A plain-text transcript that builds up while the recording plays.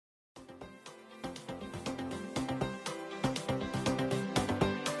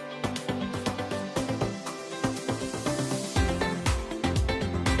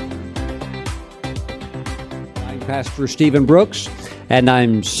Pastor Stephen Brooks, and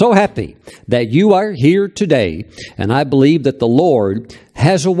I'm so happy that you are here today, and I believe that the Lord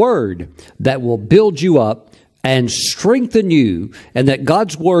has a word that will build you up and strengthen you, and that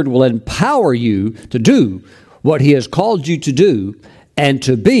God's word will empower you to do what He has called you to do and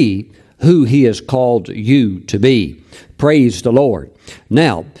to be who He has called you to be. Praise the Lord.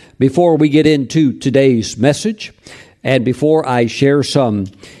 Now, before we get into today's message, and before I share some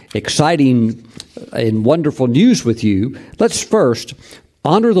exciting and wonderful news with you, let's first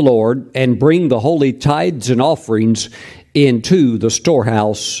honor the Lord and bring the holy tithes and offerings into the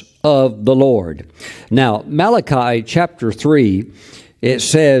storehouse of the Lord. Now, Malachi chapter 3, it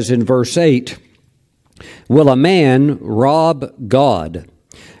says in verse 8, "Will a man rob God?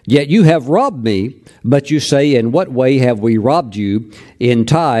 Yet you have robbed me, but you say, in what way have we robbed you? In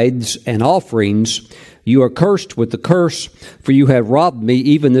tithes and offerings. You are cursed with the curse, for you have robbed me,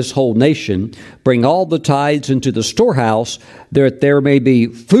 even this whole nation. Bring all the tithes into the storehouse, that there may be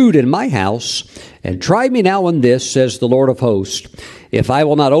food in my house. And try me now in this, says the Lord of hosts, if I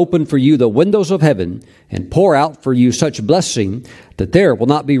will not open for you the windows of heaven and pour out for you such blessing that there will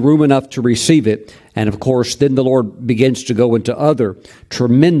not be room enough to receive it." And of course, then the Lord begins to go into other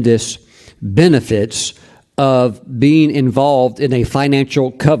tremendous benefits of being involved in a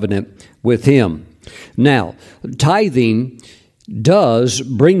financial covenant with Him. Now, tithing does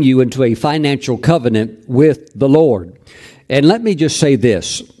bring you into a financial covenant with the Lord. And let me just say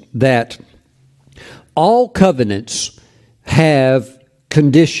this, that all covenants have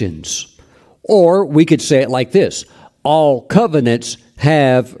conditions. Or we could say it like this, all covenants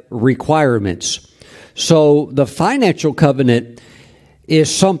have requirements. So the financial covenant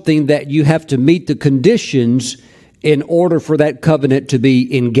is something that you have to meet the conditions in order for that covenant to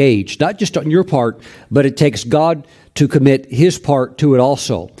be engaged. Not just on your part, but it takes God to commit His part to it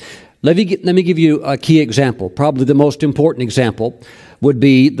also. Let me give you a key example. Probably the most important example would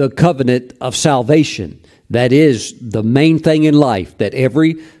be the covenant of salvation. That is the main thing in life that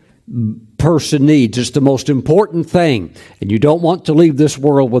every person needs. It's the most important thing, and you don't want to leave this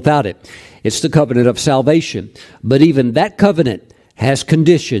world without it. It's the covenant of salvation. But even that covenant has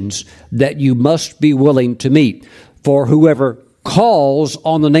conditions that you must be willing to meet. For whoever calls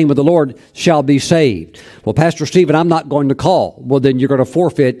on the name of the Lord shall be saved. Well, Pastor Stephen, I'm not going to call. Well, then you're going to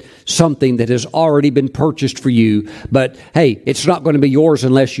forfeit something that has already been purchased for you. But hey, it's not going to be yours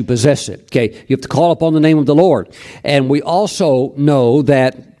unless you possess it. Okay, you have to call upon the name of the Lord. And we also know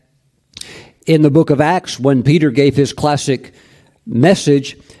that in the book of Acts, when Peter gave his classic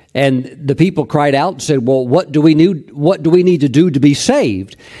message, and the people cried out and said, well, what do we need to do to be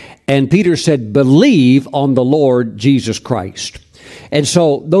saved? And Peter said, believe on the Lord Jesus Christ. And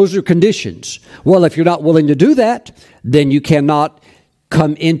so those are conditions. Well, if you're not willing to do that, then you cannot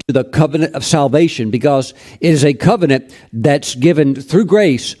come into the covenant of salvation, because it is a covenant that's given through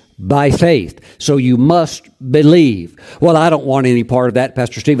grace by faith. So you must believe. Well, I don't want any part of that,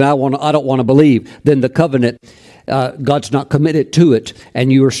 Pastor Stephen. I don't want to believe. Then the covenant, God's not committed to it,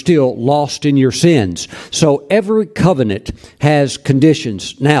 and you are still lost in your sins. So every covenant has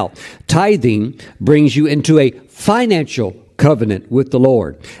conditions. Now, tithing brings you into a financial covenant with the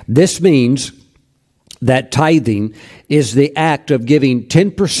Lord. This means that tithing is the act of giving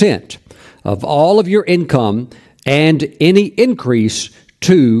 10% of all of your income and any increase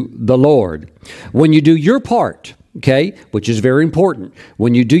to the Lord. When you do your part, okay, which is very important,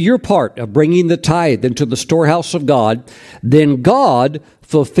 when you do your part of bringing the tithe into the storehouse of God, then God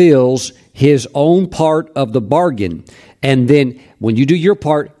fulfills His own part of the bargain. And then when you do your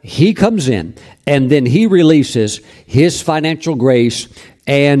part, He comes in, and then He releases His financial grace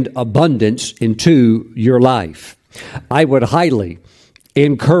and abundance into your life. I would highly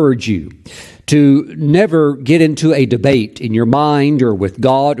encourage you to never get into a debate in your mind or with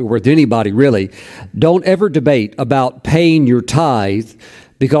God or with anybody, really. Don't ever debate about paying your tithe,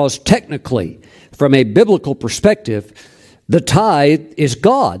 because technically, from a biblical perspective, the tithe is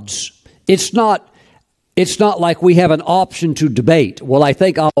God's. It's not like we have an option to debate. Well, I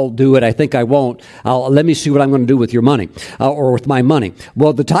think I'll do it. I think I won't. Let me see what I'm going to do with your money or with my money.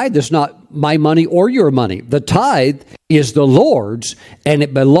 Well, the tithe is not my money or your money. The tithe is the Lord's, and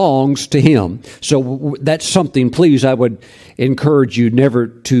it belongs to Him. So that's something, please, I would encourage you never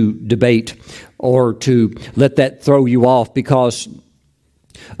to debate or to let that throw you off, because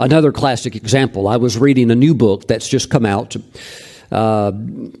another classic example, I was reading a new book that's just come out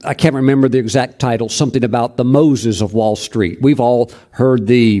I can't remember the exact title, something about the Moses of Wall Street. We've all heard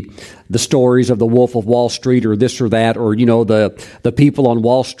the stories of the Wolf of Wall Street or this or that, or, the people on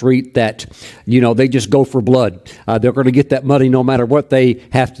Wall Street that, they just go for blood. They're going to get that money no matter what they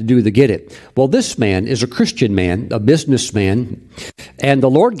have to do to get it. Well, this man is a Christian man, a businessman, and the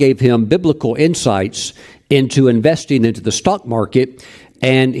Lord gave him biblical insights into investing into the stock market,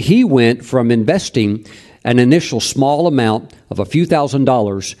 and he went from investing an initial small amount of a few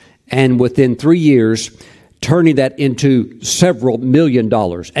 $1,000s, and within 3 years, turning that into several $1 million.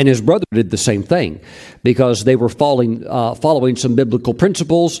 And his brother did the same thing because they were following some biblical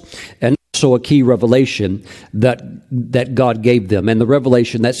principles and also a key revelation that God gave them. And the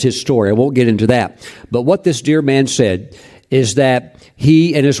revelation, that's his story. I won't get into that. But what this dear man said is that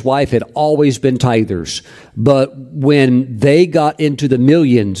he and his wife had always been tithers. But when they got into the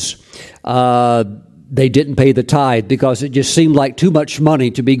millions, they didn't pay the tithe because it just seemed like too much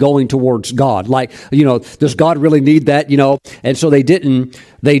money to be going towards God. Like, does God really need that? And so they didn't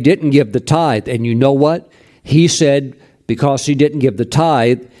give the tithe. And you know what? He said because he didn't give the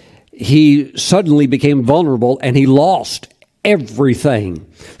tithe, he suddenly became vulnerable and he lost everything.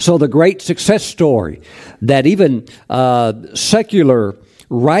 So the great success story that even secular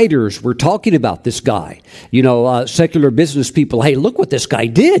writers were talking about this guy, secular business people. Hey, look what this guy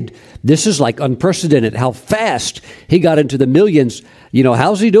did. This is like unprecedented, how fast he got into the millions.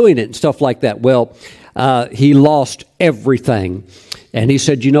 How's he doing it and stuff like that? Well, he lost everything. And he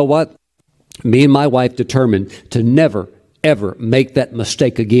said, you know what? Me and my wife determined to never, ever make that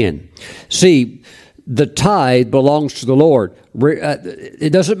mistake again. See, the tithe belongs to the Lord.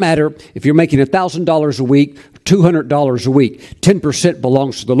 It doesn't matter if you're making $1,000 a week, $200 a week. 10%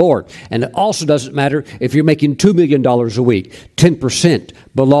 belongs to the Lord. And it also doesn't matter if you're making $2 million a week. 10%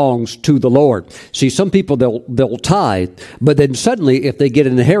 belongs to the Lord. See, some people, they'll tithe, but then suddenly if they get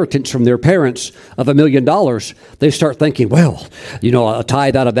an inheritance from their parents of $1 million, they start thinking, well, a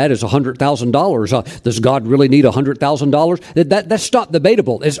tithe out of that is $100,000. Does God really need $100,000? That's not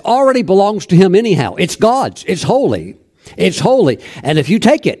debatable. It already belongs to him anyhow. It's God's. It's holy. It's holy. And if you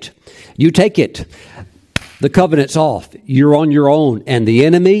take it, the covenant's off. You're on your own. And the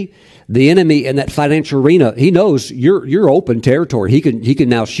enemy in that financial arena, he knows you're open territory. He can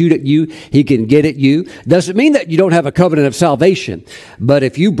now shoot at you. He can get at you. Doesn't mean that you don't have a covenant of salvation. But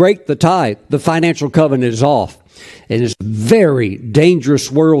if you break the tithe, the financial covenant is off. And it's a very dangerous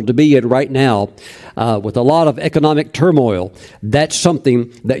world to be in right now with a lot of economic turmoil. That's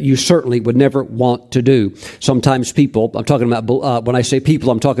something that you certainly would never want to do. Sometimes people, I'm talking about, when I say people,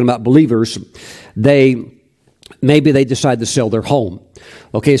 I'm talking about believers, maybe they decide to sell their home.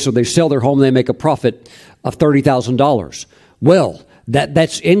 Okay, so they sell their home, they make a profit of $30,000. Well,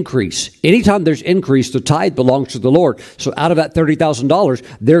 that's increase. Anytime there's increase, the tithe belongs to the Lord. So out of that $30,000,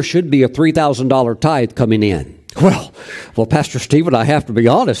 there should be a $3,000 tithe coming in. Well, Pastor Stephen, I have to be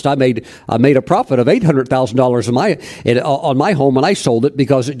honest. I made a profit of $800,000 on my home when I sold it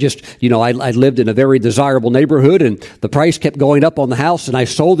because it just, I lived in a very desirable neighborhood and the price kept going up on the house and I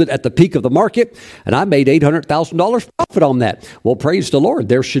sold it at the peak of the market and I made $800,000 profit on that. Well, praise the Lord.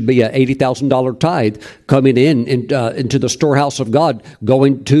 There should be an $80,000 tithe coming into the storehouse of God,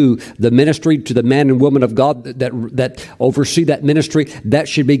 going to the ministry, to the man and woman of God that oversee that ministry. That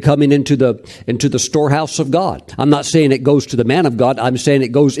should be coming into the storehouse of God. I'm not saying it goes to the man of God. I'm saying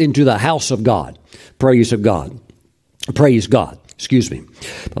it goes into the house of God. Praise of God. Praise God. Excuse me.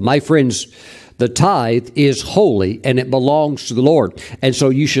 But my friends, the tithe is holy and it belongs to the Lord. And so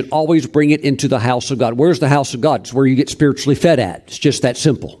you should always bring it into the house of God. Where's the house of God? It's where you get spiritually fed at. It's just that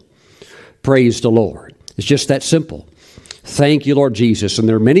simple. Praise the Lord. It's just that simple. Thank you, Lord Jesus. And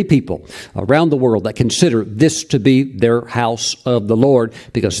there are many people around the world that consider this to be their house of the Lord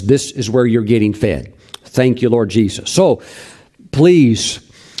because this is where you're getting fed. Thank you, Lord Jesus. So please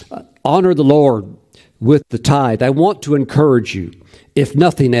honor the Lord with the tithe. I want to encourage you, if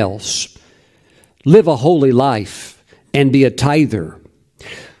nothing else, live a holy life and be a tither.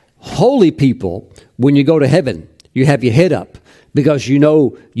 Holy people, when you go to heaven, you have your head up because you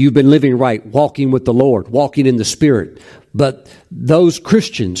know you've been living right, walking with the Lord, walking in the Spirit. But those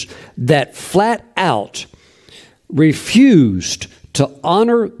Christians that flat out refused to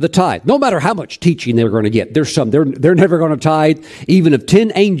honor the tithe, no matter how much teaching they're going to get. There's some, they're never going to tithe. Even if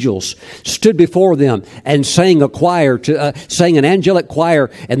 10 angels stood before them and sang an angelic choir,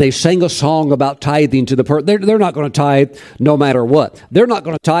 and they sang a song about tithing to the person, they're not going to tithe no matter what. They're not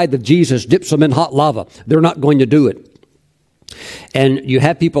going to tithe if Jesus dips them in hot lava. They're not going to do it. And you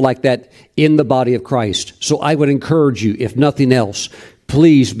have people like that in the body of Christ. So I would encourage you, if nothing else,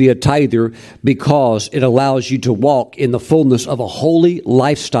 please be a tither, because it allows you to walk in the fullness of a holy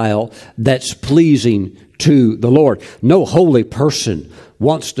lifestyle that's pleasing to the Lord. No holy person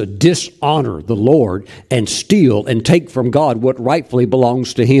wants to dishonor the Lord and steal and take from God what rightfully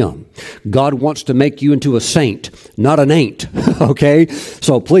belongs to Him. God wants to make you into a saint, not an ain't, okay?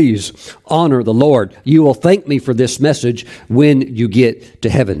 So please honor the Lord. You will thank me for this message when you get to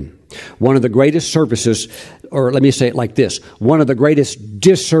heaven. One of the greatest services, or let me say it like this, one of the greatest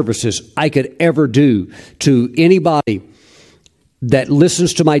disservices I could ever do to anybody that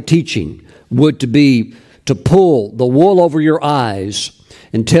listens to my teaching would be to pull the wool over your eyes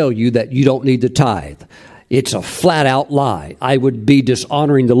and tell you that you don't need to tithe. It's a flat out lie. I would be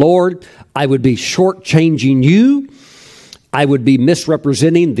dishonoring the Lord. I would be shortchanging you. I would be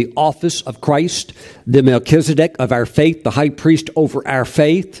misrepresenting the office of Christ, the Melchizedek of our faith, the high priest over our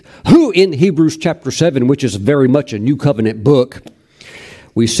faith, who in Hebrews chapter 7, which is very much a new covenant book,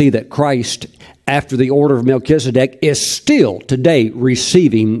 we see that Christ, after the order of Melchizedek, is still today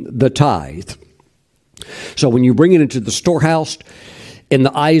receiving the tithe. So when you bring it into the storehouse, in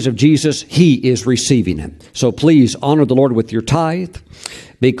the eyes of Jesus, He is receiving it. So please honor the Lord with your tithe,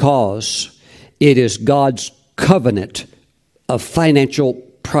 because it is God's covenant of financial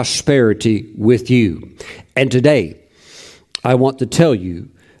prosperity with you. And today, I want to tell you,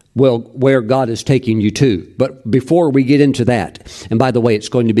 well, where God is taking you to. But before we get into that, and by the way, it's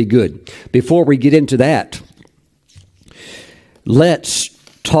going to be good. Before we get into that, let's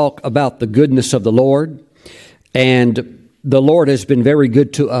talk about the goodness of the Lord. And the Lord has been very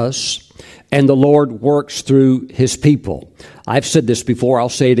good to us, and the Lord works through His people. I've said this before, I'll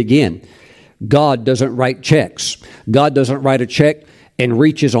say it again. God doesn't write checks. God doesn't write a check and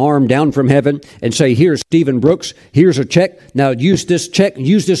reach His arm down from heaven and say, here's Stephen Brooks, here's a check, now use this check,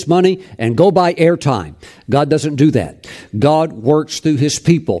 use this money, and go buy airtime. God doesn't do that. God works through His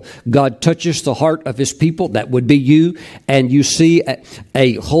people. God touches the heart of His people, that would be you, and you see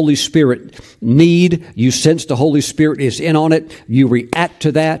a Holy Spirit need, you sense the Holy Spirit is in on it, you react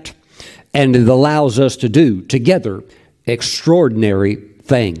to that, and it allows us to do together extraordinary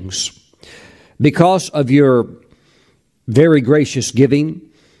things. Because of your very gracious giving,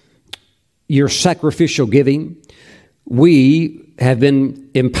 your sacrificial giving, we have been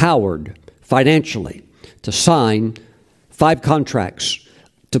empowered financially to sign 5 contracts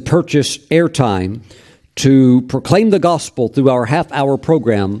to purchase airtime to proclaim the gospel through our half-hour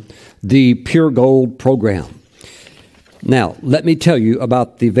program, the Pure Gold program. Now, let me tell you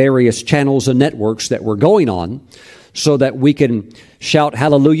about the various channels and networks that we're going on, so that we can shout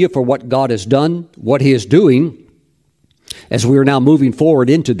hallelujah for what God has done, what He is doing, as we are now moving forward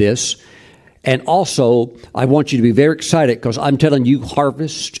into this. And also, I want you to be very excited, because I'm telling you,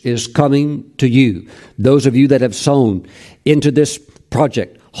 harvest is coming to you. Those of you that have sown into this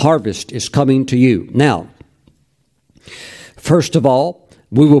project, harvest is coming to you. Now, first of all,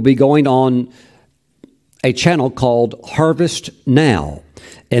 we will be going on a channel called Harvest Now.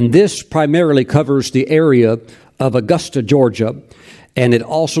 And this primarily covers the area of Augusta, Georgia, and it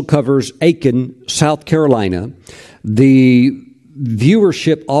also covers Aiken, South Carolina. The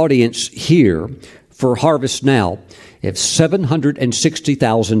viewership audience here for Harvest Now is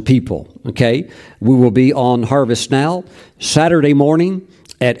 760,000 people, okay? We will be on Harvest Now Saturday morning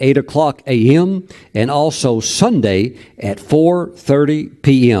at 8 o'clock a.m. and also Sunday at 4:30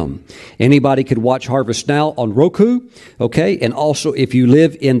 p.m. Anybody could watch Harvest Now on Roku, okay? And also, if you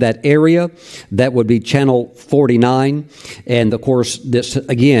live in that area, that would be channel 49. And of course, this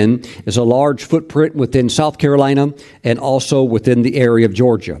again is a large footprint within South Carolina and also within the area of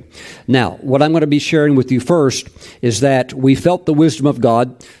Georgia. Now, what I'm going to be sharing with you first is that we felt the wisdom of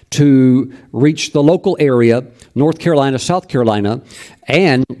God to reach the local area, North Carolina, South Carolina,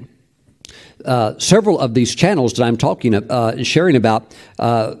 and several of these channels that I'm talking and sharing about,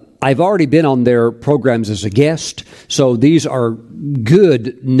 I've already been on their programs as a guest. So these are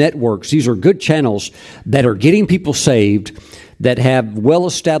good networks. These are good channels that are getting people saved, that have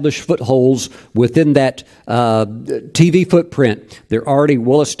well-established footholds within that TV footprint. They're already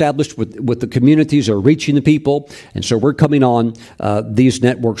well-established with the communities, are reaching the people. And so we're coming on these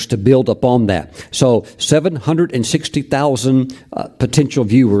networks to build upon that. So 760,000 potential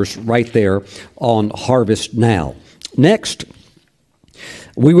viewers right there on Harvest Now. Next,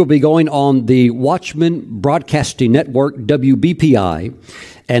 we will be going on the Watchman Broadcasting Network, WBPI,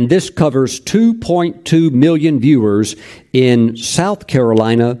 and this covers 2.2 million viewers in South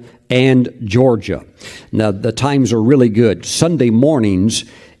Carolina and Georgia. Now, the times are really good. Sunday mornings,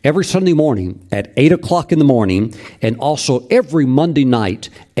 every Sunday morning at 8 o'clock in the morning, and also every Monday night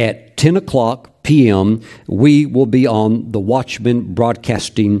at 10 o'clock p.m., we will be on the Watchman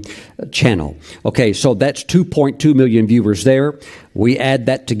Broadcasting channel. Okay, so that's 2.2 million viewers there. We add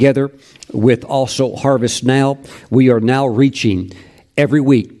that together with also Harvest Now. We are now reaching every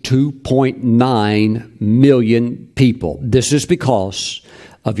week 2.9 million people. This is because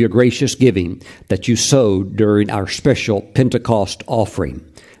of your gracious giving that you sowed during our special Pentecost offering.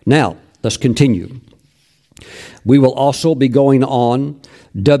 Now, let's continue. We will also be going on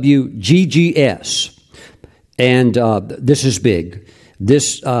WGGS, and this is big.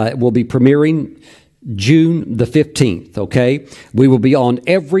 This will be premiering June the 15th, okay? We will be on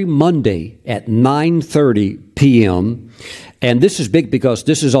every Monday at 9:30 p.m., and this is big because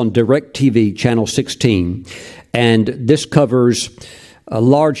this is on DirecTV, Channel 16, and this covers a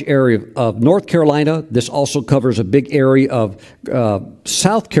large area of North Carolina. This also covers a big area of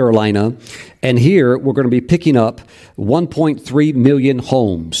South Carolina. And here we're going to be picking up 1.3 million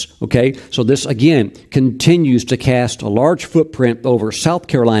homes. Okay, so this again continues to cast a large footprint over South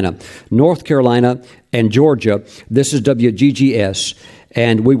Carolina, North Carolina, and Georgia. This is WGGS,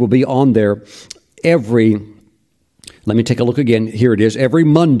 and we will be on there let me take a look again. Here it is, every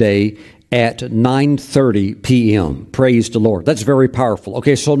Monday at 9:30 p.m. Praise the Lord. That's very powerful.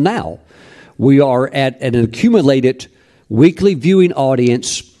 Okay, so now we are at an accumulated weekly viewing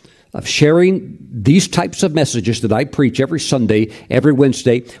audience of sharing these types of messages that I preach every Sunday, every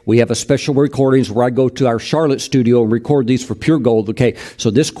Wednesday. We have a special recordings where I go to our Charlotte studio and record these for Pure Gold. Okay, so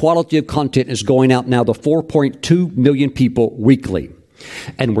this quality of content is going out now to 4.2 million people weekly,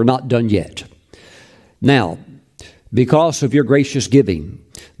 and we're not done yet. Now, because of your gracious giving,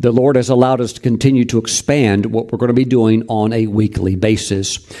 the Lord has allowed us to continue to expand what we're going to be doing on a weekly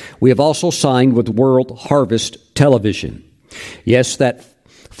basis. We have also signed with World Harvest Television. Yes, that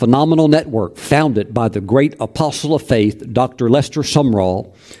phenomenal network founded by the great apostle of faith, Dr. Lester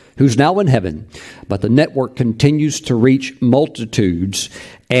Sumrall, who's now in heaven. But the network continues to reach multitudes,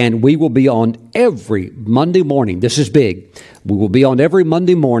 and we will be on every Monday morning. This is big. We will be on every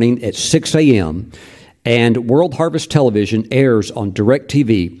Monday morning at 6 a.m., and World Harvest Television airs on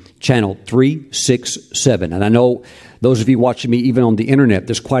DirecTV, channel 367. And I know those of you watching me even on the internet,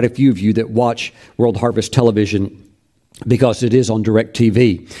 there's quite a few of you that watch World Harvest Television because it is on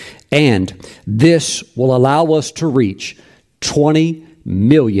DirecTV. And this will allow us to reach 20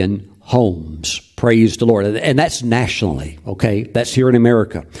 million homes. Praise the Lord. And that's nationally, okay? That's here in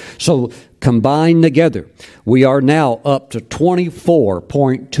America. So combined together, we are now up to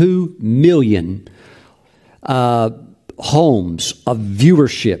 24.2 million homes of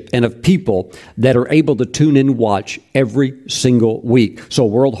viewership and of people that are able to tune in and watch every single week. So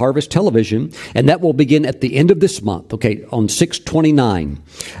World Harvest Television, and that will begin at the end of this month, okay, on 6/29.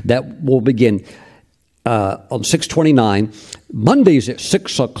 That will begin on 6/29, Mondays at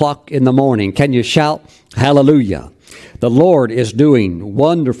 6 o'clock in the morning. Can you shout hallelujah? The Lord is doing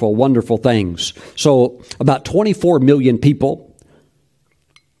wonderful, wonderful things. So about 24 million people.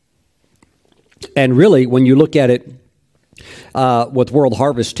 And really, when you look at it with World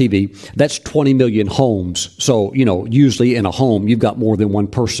Harvest TV, that's 20 million homes. So, you know, usually in a home, you've got more than one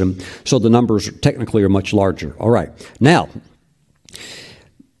person. So the numbers technically are much larger. All right. Now,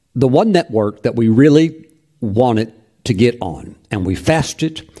 the one network that we really wanted to get on, and we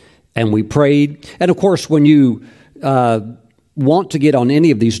fasted, and we prayed. And of course, when you want to get on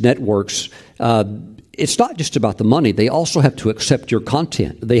any of these networks, it's not just about the money. They also have to accept your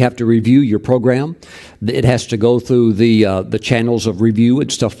content. They have to review your program. It has to go through the channels of review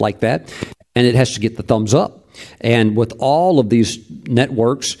and stuff like that. And it has to get the thumbs up. And with all of these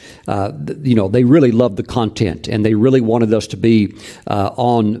networks, they really love the content, and they really wanted us to be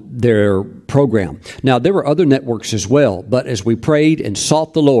on their program. Now, there were other networks as well, but as we prayed and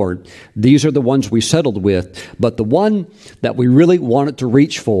sought the Lord, these are the ones we settled with. But the one that we really wanted to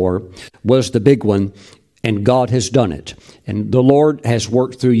reach for was the big one, and God has done it. And the Lord has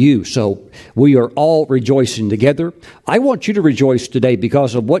worked through you. So we are all rejoicing together. I want you to rejoice today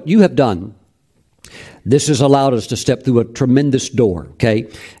because of what you have done. This has allowed us to step through a tremendous door, okay?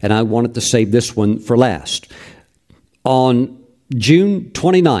 And I wanted to save this one for last. On June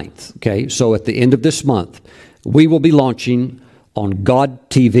 29th, okay, so at the end of this month, we will be launching on God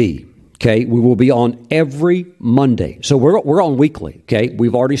TV, okay? We will be on every Monday. So we're on weekly, okay?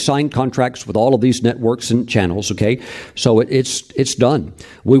 We've already signed contracts with all of these networks and channels, okay? So it's done.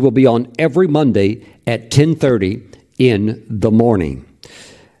 We will be on every Monday at 10:30 in the morning.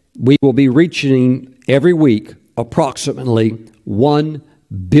 We will be reaching every week approximately 1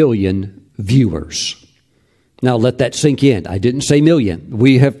 billion viewers. Now let that sink in. I didn't say million.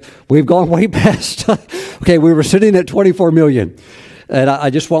 We've gone way past. Okay, we were sitting at 24 million. And I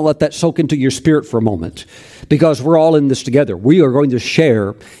just want to let that soak into your spirit for a moment, because we're all in this together. We are going to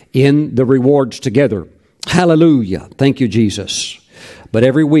share in the rewards together. Hallelujah. Thank you, Jesus. But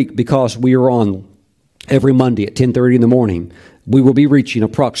every week, because we are on every Monday at 10:30 in the morning, we will be reaching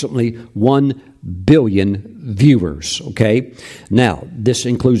approximately 1 billion viewers, okay? Now, this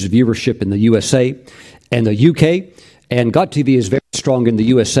includes viewership in the USA and the UK, and God TV is very strong in the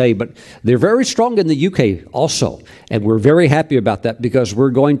USA, but they're very strong in the UK also, and we're very happy about that, because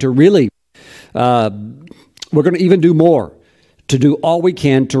we're going to really, we're going to even do more to do all we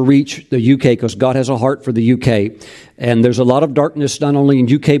can to reach the UK, because God has a heart for the UK, and there's a lot of darkness not only in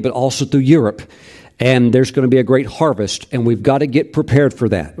UK but also through Europe. And there's going to be a great harvest, and we've got to get prepared for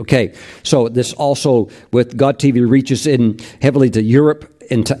that. Okay, so this also, with God TV, reaches in heavily to Europe,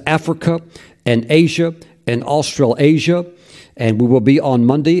 into Africa, and Asia, and Australasia. And we will be on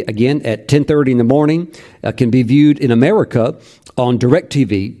Monday, again, at 10:30 in the morning. Can be viewed in America on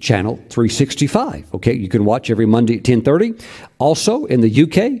DirecTV channel 365. Okay, you can watch every Monday at 10:30. Also, in the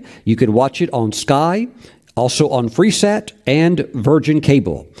UK, you can watch it on Sky, also on Freesat and Virgin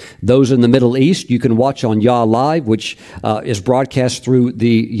Cable. Those in the Middle East, you can watch on Yah Live, which is broadcast through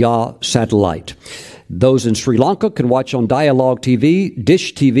the Yah satellite. Those in Sri Lanka can watch on Dialogue TV,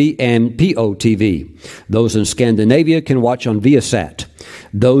 Dish TV, and POTV. Those in Scandinavia can watch on Viasat.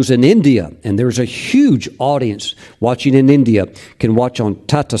 Those in India, and there's a huge audience watching in India, can watch on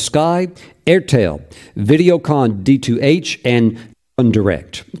Tata Sky, Airtel, Videocon D2H, and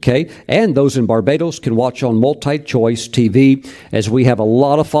Direct. Okay, and those in Barbados can watch on Multi-Choice TV, as we have a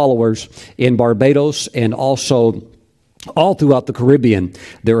lot of followers in Barbados and also all throughout the Caribbean.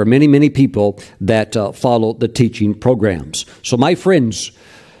 There are many, many people that follow the teaching programs. So, my friends,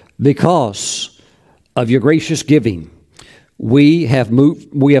 because of your gracious giving, we have moved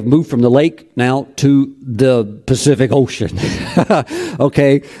from the lake now to the Pacific Ocean.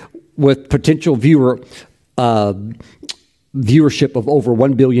 Okay, with potential viewership of over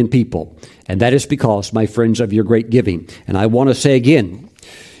 1 billion people. And that is because, my friends, of your great giving. And I want to say again,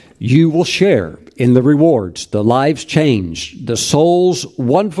 you will share in the rewards, the lives changed, the souls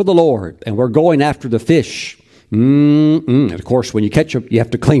won for the Lord, and we're going after the fish. And of course, when you catch them, you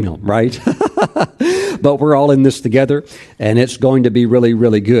have to clean them, right? But we're all in this together, and it's going to be really,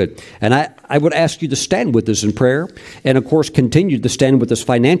 really good. And I would ask you to stand with us in prayer, and of course, continue to stand with us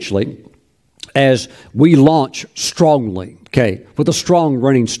financially as we launch strongly, okay, with a strong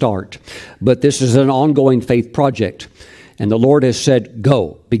running start. But this is an ongoing faith project. And the Lord has said,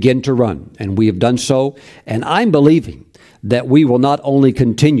 go, begin to run. And we have done so. And I'm believing that we will not only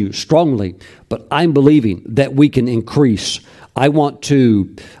continue strongly, but I'm believing that we can increase. I want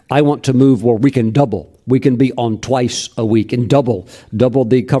to move where we can double. We can be on twice a week and double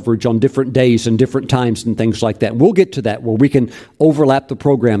the coverage on different days and different times and things like that. And we'll get to that where we can overlap the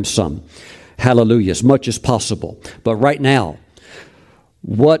program some. Hallelujah, as much as possible. But right now,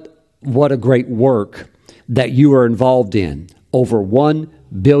 what a great work that you are involved in. Over 1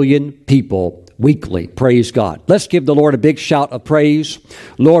 billion people weekly. Praise God. Let's give the Lord a big shout of praise.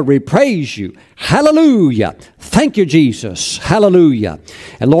 Lord, we praise you. Hallelujah. Thank you, Jesus. Hallelujah.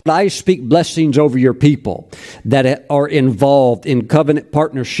 And Lord, I speak blessings over your people that are involved in covenant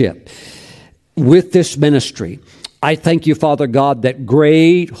partnership with this ministry. I thank you, Father God, that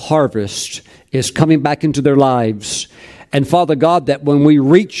great harvest is coming back into their lives. And Father God, that when we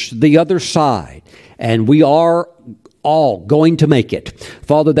reach the other side, and we are all going to make it,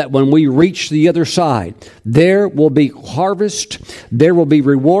 Father, that when we reach the other side, there will be harvest, there will be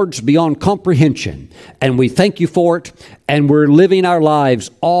rewards beyond comprehension. And we thank you for it, and we're living our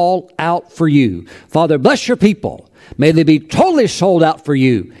lives all out for you. Father, bless your people. May they be totally sold out for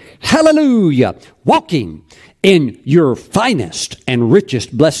you. Hallelujah. Walking in your finest and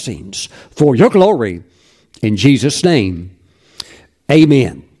richest blessings for your glory. In Jesus' name,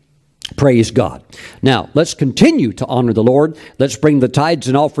 amen. Praise God. Now, let's continue to honor the Lord. Let's bring the tithes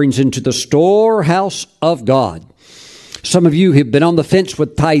and offerings into the storehouse of God. Some of you have been on the fence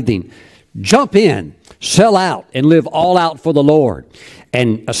with tithing. Jump in, sell out, and live all out for the Lord.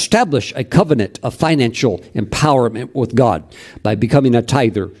 And establish a covenant of financial empowerment with God by becoming a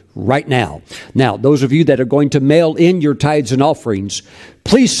tither right now. Now, those of you that are going to mail in your tithes and offerings,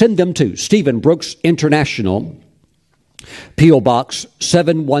 please send them to Stephen Brooks International, P.O. Box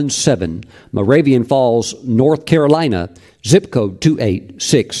 717, Moravian Falls, North Carolina, zip code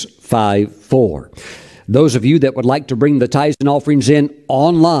 28654. Those of you that would like to bring the tithes and offerings in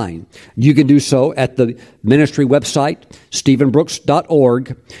online, you can do so at the ministry website,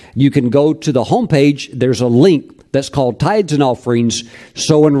 stephenbrooks.org. You can go to the homepage. There's a link that's called Tithes and Offerings,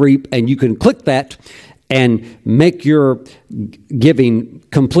 Sow and Reap, and you can click that, and make your giving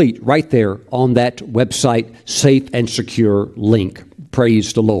complete right there on that website, safe and secure link.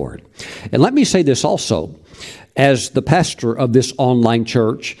 Praise the Lord. And let me say this also. As the pastor of this online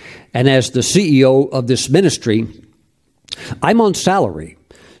church and as the CEO of this ministry, I'm on salary.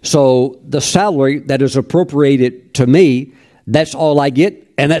 So the salary that is appropriated to me, that's all I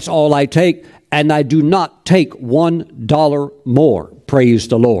get and that's all I take. And I do not take $1 more. Praise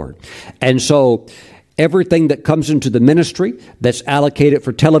the Lord. And so everything that comes into the ministry that's allocated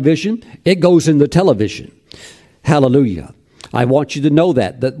for television, it goes into television. Hallelujah. I want you to know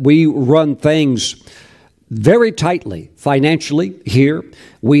that we run things very tightly financially here.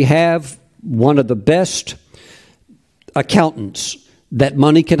 We have one of the best accountants that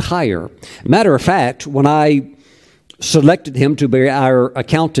money can hire. Matter of fact, when I selected him to be our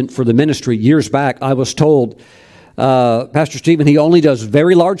accountant for the ministry years back, I was told, Pastor Stephen, he only does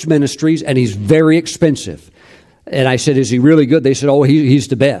very large ministries and he's very expensive. And I said, is he really good? They said, oh, he's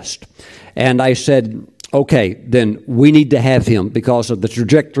the best. And I said, okay, then we need to have him because of the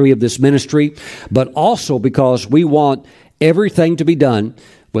trajectory of this ministry, but also because we want everything to be done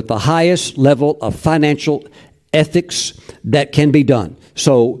with the highest level of financial ethics that can be done.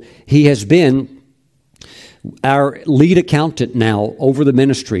 So he has been our lead accountant now over the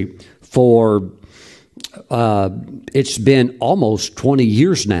ministry for it's been almost 20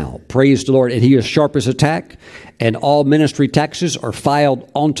 years now. Praise the Lord. And he is sharp as a tack. And all ministry taxes are filed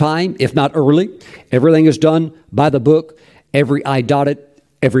on time, if not early. Everything is done by the book. Every I dotted,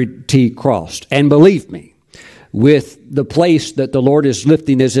 every T crossed. And believe me, with the place that the Lord is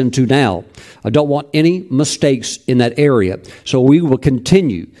lifting us into now, I don't want any mistakes in that area. So we will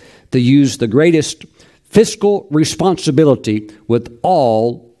continue to use the greatest fiscal responsibility with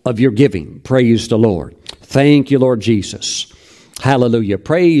all of your giving. Praise the Lord. Thank you, Lord Jesus. Hallelujah.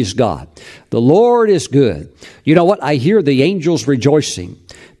 Praise God. The Lord is good. You know what? I hear the angels rejoicing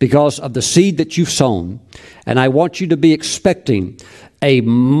because of the seed that you've sown. And I want you to be expecting a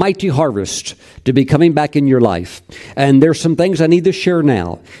mighty harvest to be coming back in your life. And there's some things I need to share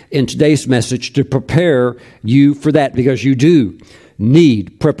now in today's message to prepare you for that, because you do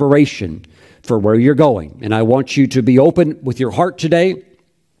need preparation for where you're going. And I want you to be open with your heart today,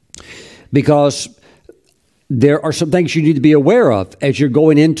 because there are some things you need to be aware of as you're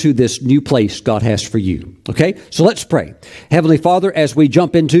going into this new place God has for you. Okay? So let's pray. Heavenly Father, as we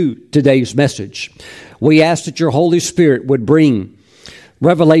jump into today's message, we ask that your Holy Spirit would bring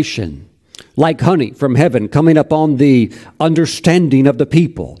revelation like honey from heaven coming upon the understanding of the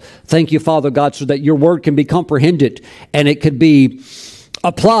people. Thank you, Father God, so that your word can be comprehended and it could be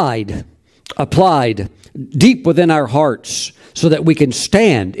applied deep within our hearts so that we can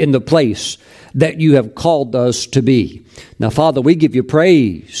stand in the place that you have called us to be. Now, Father, we give you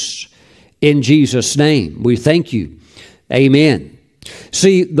praise in Jesus' name. We thank you. Amen.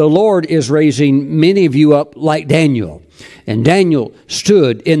 See, the Lord is raising many of you up like Daniel. And Daniel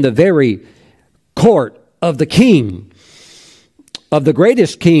stood in the very court of the king, of the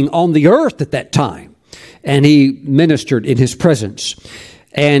greatest king on the earth at that time. And he ministered in his presence.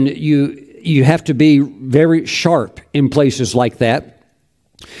 And you have to be very sharp in places like that.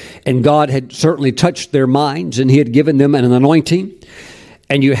 And God had certainly touched their minds, and he had given them an anointing.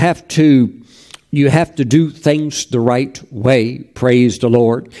 And you have to do things the right way. Praise the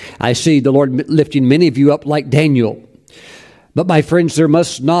Lord. I see the Lord lifting many of you up like Daniel. But my friends, there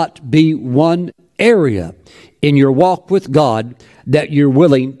must not be one area in your walk with God that you're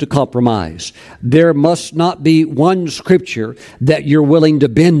willing to compromise. There must not be one scripture that you're willing to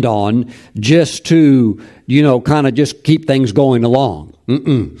bend on just to, kind of just keep things going along.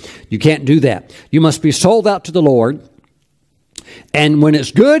 You can't do that. You must be sold out to the Lord. And when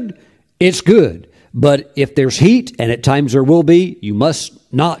it's good, it's good. But if there's heat, and at times there will be, you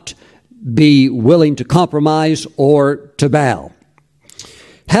must not be willing to compromise or to bow.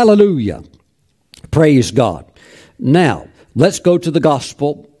 Hallelujah. Praise God. Now, let's go to the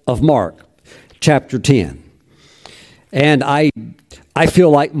Gospel of Mark, chapter 10. And I feel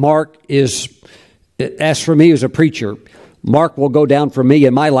like Mark is, as for me as a preacher, Mark will go down for me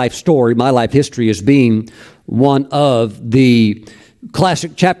in my life story, my life history, as being one of the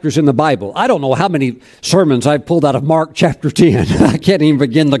classic chapters in the Bible. I don't know how many sermons I've pulled out of Mark chapter 10. I can't even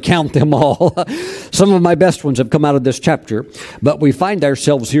begin to count them all. Some of my best ones have come out of this chapter. But we find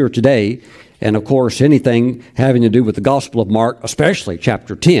ourselves here today, and of course anything having to do with the Gospel of Mark, especially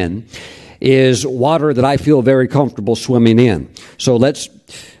chapter 10, is water that I feel very comfortable swimming in. So let's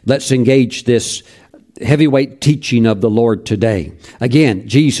engage this heavyweight teaching of the Lord today. Again,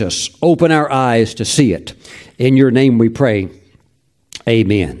 Jesus, open our eyes to see it. In your name we pray.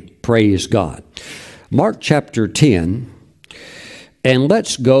 Amen. Praise God. Mark chapter 10, and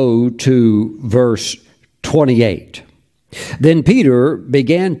let's go to verse 28. Then Peter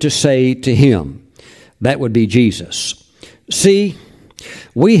began to say to him, that would be Jesus, "See,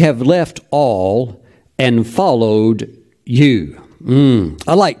 we have left all and followed you."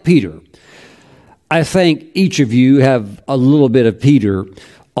 I like Peter. I think each of you have a little bit of Peter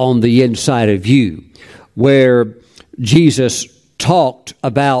on the inside of you, where Jesus talked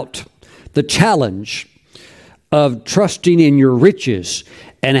about the challenge of trusting in your riches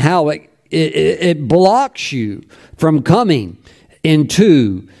and how it blocks you from coming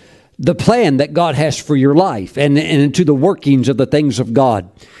into the plan that God has for your life and into the workings of the things of God.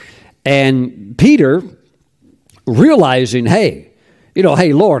 And Peter, realizing, hey,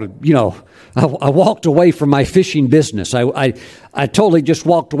 Lord, I walked away from my fishing business. I totally just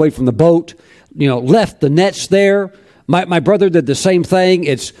walked away from the boat, left the nets there. My brother did the same thing.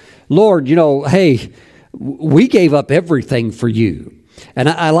 It's, Lord, hey, we gave up everything for you. And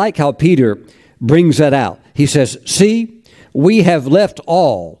I like how Peter brings that out. He says, "See, we have left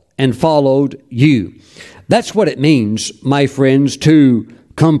all and followed you." That's what it means, my friends, to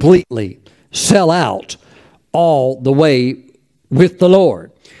completely sell out all the way with the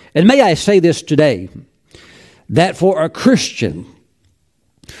Lord. And may I say this today, that for a Christian,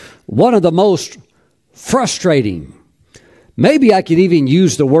 one of the most frustrating, maybe I could even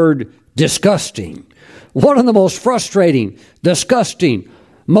use the word disgusting, one of the most frustrating, disgusting,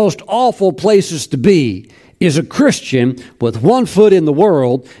 most awful places to be is a Christian with one foot in the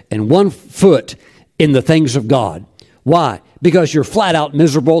world and one foot in the things of God. Why? Because you're flat out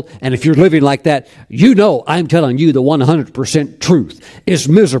miserable, and if you're living like that, I'm telling you the 100% truth is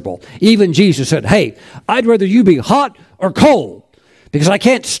miserable. Even Jesus said, "Hey, I'd rather you be hot or cold, because I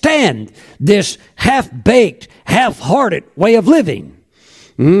can't stand this half-baked, half-hearted way of living."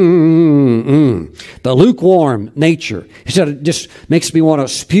 The lukewarm nature. He said, it just makes me want to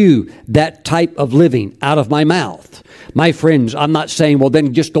spew that type of living out of my mouth. My friends, I'm not saying, well,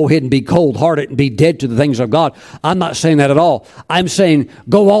 then just go ahead and be cold-hearted and be dead to the things of God. I'm not saying that at all. I'm saying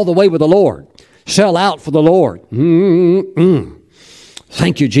go all the way with the Lord. Sell out for the Lord.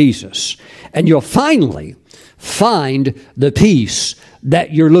 Thank you, Jesus. And you'll finally find the peace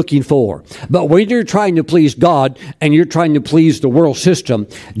that you're looking for. But when you're trying to please God and you're trying to please the world system,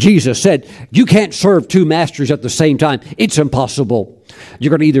 Jesus said, you can't serve two masters at the same time. It's impossible.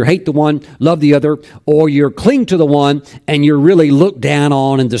 You're going to either hate the one, love the other, or you're cling to the one and you're really looked down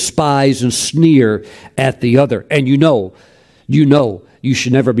on and despise and sneer at the other. And you know, you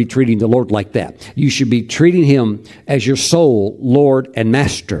should never be treating the Lord like that. You should be treating Him as your sole Lord and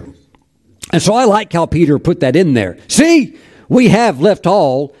Master. And so I like how Peter put that in there. See, we have left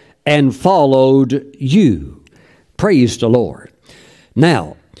all and followed you. Praise the Lord.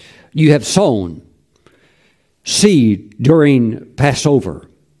 Now, you have sown seed during Passover.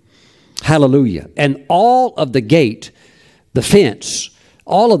 Hallelujah. And all of the gate, the fence,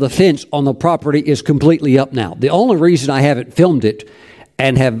 all of the fence on the property is completely up now. The only reason I haven't filmed it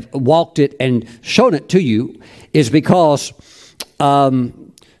and have walked it and shown it to you is because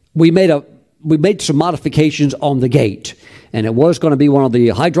we made some modifications on the gate. And it was going to be one of the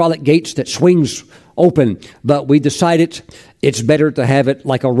hydraulic gates that swings open, but we decided it's better to have it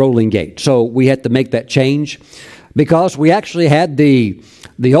like a rolling gate. So we had to make that change because we actually had the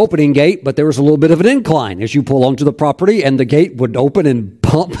opening gate, but there was a little bit of an incline as you pull onto the property, and the gate would open and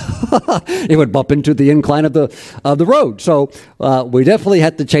bump. It would bump into the incline of the road. So we definitely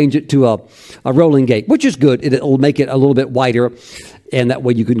had to change it to a rolling gate, which is good. It'll make it a little bit wider, and that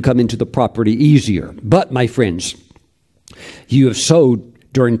way you can come into the property easier. But my friends, you have sowed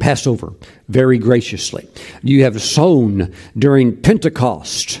during Passover very graciously. You have sown during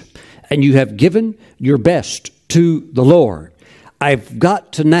Pentecost, and you have given your best to the Lord. I've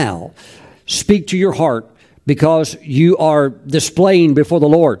got to now speak to your heart because you are displaying before the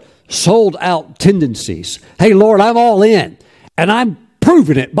Lord sold out tendencies. Hey, Lord, I'm all in, and I'm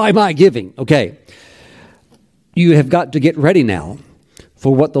proving it by my giving. Okay. You have got to get ready now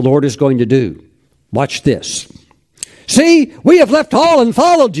for what the Lord is going to do. Watch this. See, we have left all and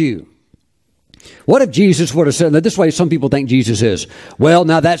followed you. What if Jesus would have said, this way some people think Jesus is, well,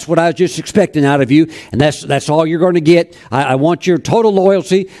 now that's what I was just expecting out of you, and that's all you're going to get. I want your total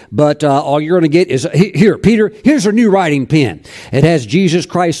loyalty, but all you're going to get is, here, Peter, here's a new writing pen. It has Jesus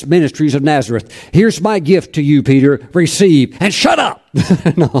Christ Ministries of Nazareth. Here's my gift to you, Peter. Receive, and shut up.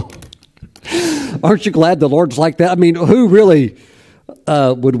 No. Aren't you glad the Lord's like that? I mean, who really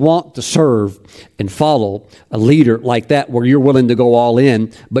would want to serve and follow a leader like that where you're willing to go all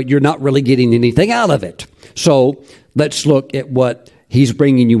in, but you're not really getting anything out of it? So let's look at what he's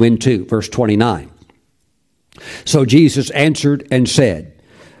bringing you into. Verse 29. So Jesus answered and said,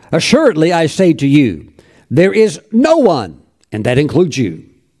 assuredly I say to you, there is no one, and that includes you,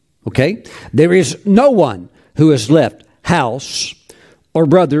 okay? There is no one who has left house or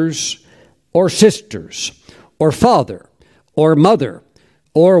brothers or sisters or father or mother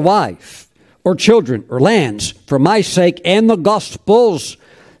or wife or children or lands for my sake and the gospel's,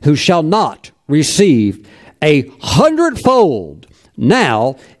 who shall not receive 100-fold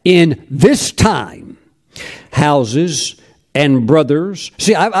now in this time houses and brothers.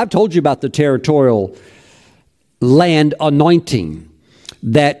 See, I've told you about the territorial land anointing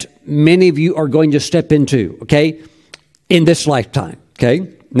that many of you are going to step into, okay, in this lifetime,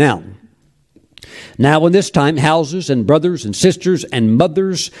 okay? Now in this time, houses and brothers and sisters and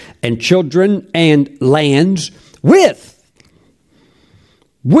mothers and children and lands with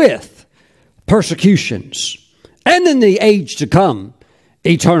persecutions, and in the age to come,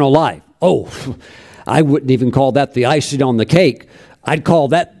 eternal life. Oh, I wouldn't even call that the icing on the cake. I'd call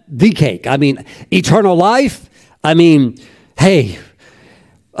that the cake. I mean, eternal life. I mean, hey,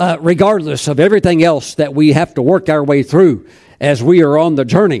 regardless of everything else that we have to work our way through as we are on the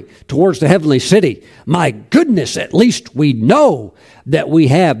journey towards the heavenly city, my goodness, at least we know that we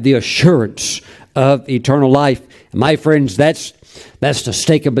have the assurance of eternal life. My friends, that's the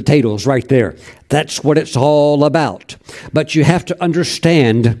steak and potatoes right there. That's what it's all about. But you have to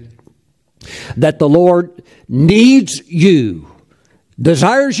understand that the Lord needs you,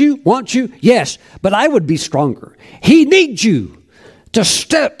 desires you, wants you, yes, but I would be stronger. He needs you to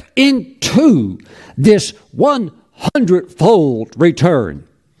step into this 100-fold return.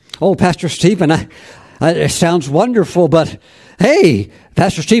 Oh, Pastor Stephen, it sounds wonderful, but hey,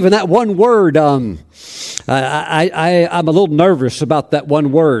 Pastor Stephen, that one word, I'm a little nervous about that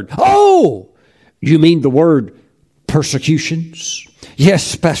one word. Oh, you mean the word persecutions?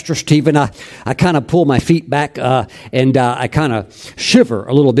 Yes, Pastor Stephen, I kind of pull my feet back and I kind of shiver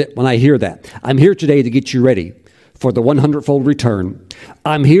a little bit when I hear that. I'm here today to get you ready for the 100-fold return.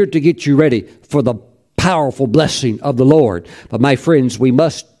 I'm here to get you ready for the powerful blessing of the Lord. But my friends, we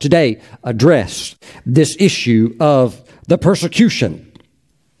must today address this issue of the persecution.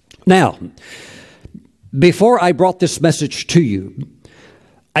 Now, before I brought this message to you,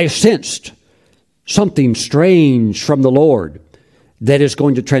 I sensed something strange from the Lord that is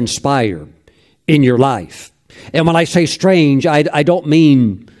going to transpire in your life. And when I say strange, I don't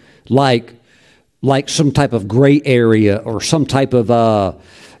mean like some type of gray area or some type of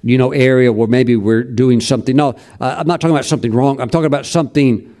area where maybe we're doing something. No, I'm not talking about something wrong. I'm talking about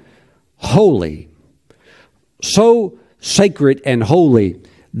something holy, so sacred and holy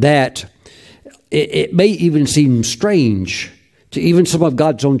that it may even seem strange to even some of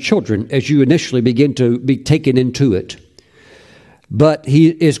God's own children as you initially begin to be taken into it. But He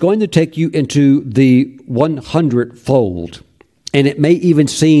is going to take you into the 100-fold. And it may even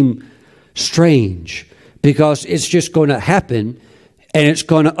seem strange because it's just going to happen and it's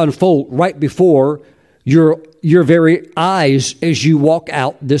going to unfold right before your very eyes as you walk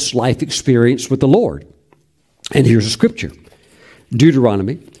out this life experience with the Lord. And here's a scripture.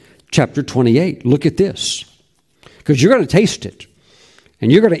 Deuteronomy chapter 28. Look at this. Because you're going to taste it.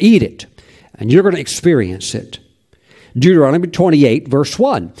 And you're going to eat it. And you're going to experience it. Deuteronomy 28 verse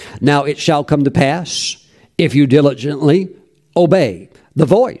 1. Now it shall come to pass, if you diligently obey the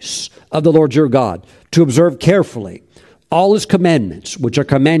voice of the Lord your God, to observe carefully all His commandments, which I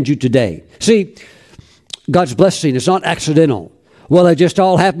command you today. See, God's blessing is not accidental. Well, it just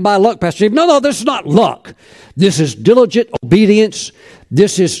all happened by luck, Pastor Steve. No, this is not luck. This is diligent obedience.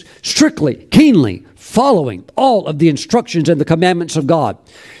 This is strictly, keenly following all of the instructions and the commandments of God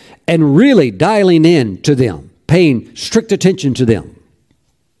and really dialing in to them, paying strict attention to them.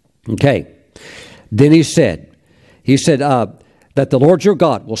 Okay. Then he said that the Lord your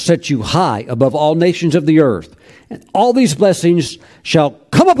God will set you high above all nations of the earth. And all these blessings shall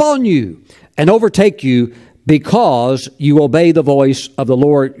come upon you and overtake you because you obey the voice of the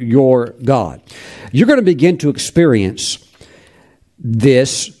Lord your God. You're going to begin to experience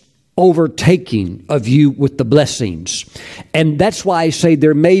this overtaking of you with the blessings. And that's why I say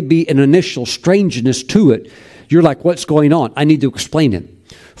there may be an initial strangeness to it. You're like, what's going on? I need to explain it.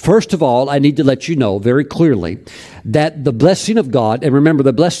 First of all, I need to let you know very clearly that the blessing of God, and remember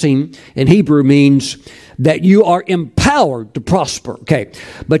the blessing in Hebrew means that you are empowered to prosper. Okay,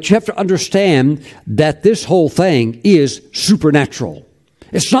 but you have to understand that this whole thing is supernatural.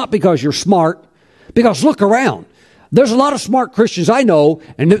 It's not because you're smart, because look around. There's a lot of smart Christians I know,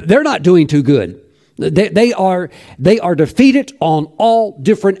 and they're not doing too good. They are defeated on all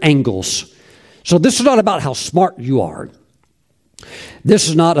different angles. So this is not about how smart you are. This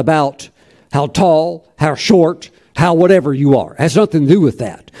is not about how tall, how short, how whatever you are. It has nothing to do with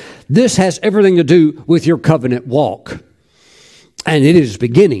that. This has everything to do with your covenant walk. And it is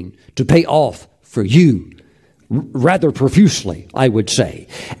beginning to pay off for you rather profusely, I would say.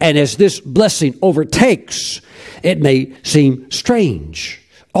 And as this blessing overtakes, it may seem strange.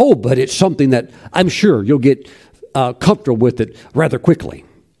 Oh, but it's something that I'm sure you'll get comfortable with it rather quickly.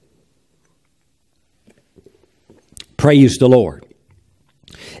 Praise the Lord.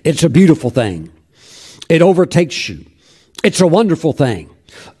 It's a beautiful thing. It overtakes you. It's a wonderful thing.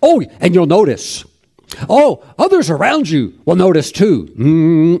 Oh, and you'll notice. Oh, others around you will notice too.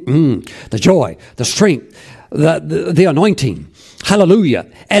 The joy, the strength, the anointing.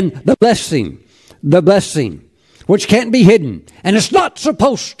 Hallelujah. And the blessing, which can't be hidden. And it's not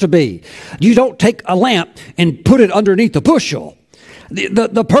supposed to be. You don't take a lamp and put it underneath a bushel.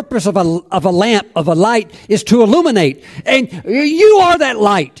 The purpose of a lamp, of a light, is to illuminate. And you are that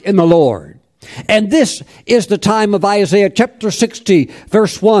light in the Lord. And this is the time of Isaiah chapter 60,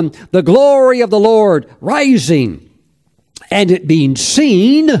 verse 1. The glory of the Lord rising, and it being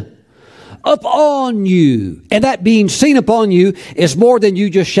seen upon you. And that being seen upon you is more than you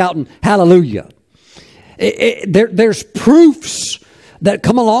just shouting hallelujah. There's proofs that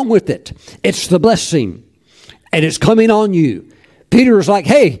come along with it. It's the blessing, and it's coming on you. Peter is like,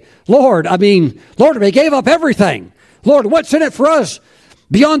 hey, Lord, we gave up everything. Lord, what's in it for us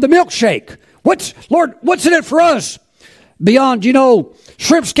beyond the milkshake? What's in it for us beyond,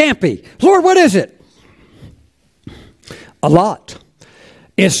 shrimp scampi? Lord, what is it? A lot.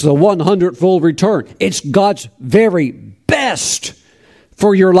 It's the 100-fold return. It's God's very best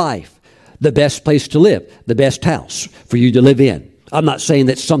for your life. The best place to live, the best house for you to live in. I'm not saying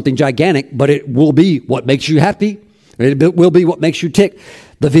that's something gigantic, but it will be what makes you happy. It will be what makes you tick.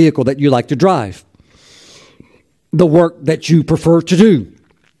 The vehicle that you like to drive. The work that you prefer to do.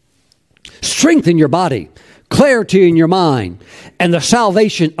 Strength in your body. Clarity in your mind. And the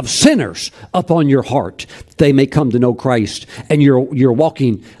salvation of sinners upon your heart. They may come to know Christ. And you're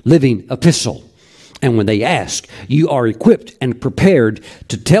walking, living epistle. And when they ask, you are equipped and prepared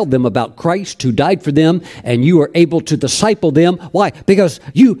to tell them about Christ who died for them. And you are able to disciple them. Why? Because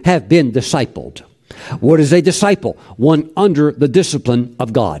you have been discipled. What is a disciple? One under the discipline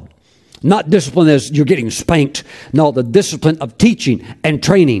of God. Not discipline as you're getting spanked. No, the discipline of teaching and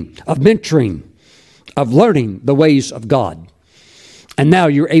training, of mentoring, of learning the ways of God. And now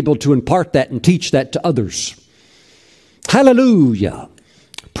you're able to impart that and teach that to others. Hallelujah.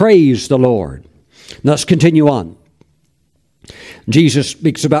 Praise the Lord. Now let's continue on. Jesus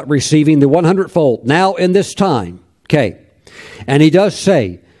speaks about receiving the 100-fold now in this time. Okay. And he does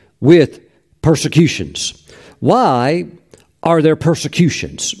say with persecutions. Why are there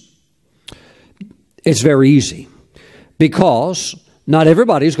persecutions? It's very easy. Because not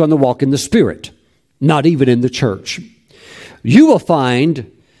everybody is going to walk in the Spirit. Not even in the church. You will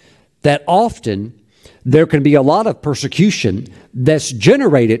find that often there can be a lot of persecution that's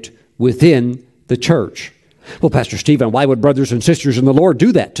generated within the church. Well, Pastor Stephen, why would brothers and sisters in the Lord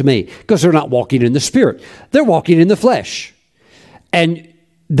do that to me? Because they're not walking in the Spirit. They're walking in the flesh. And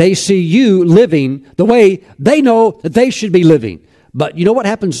they see you living the way they know that they should be living. But you know what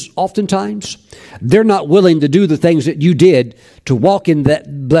happens oftentimes? They're not willing to do the things that you did to walk in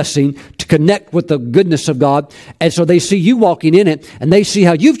that blessing, to connect with the goodness of God. And so they see you walking in it, and they see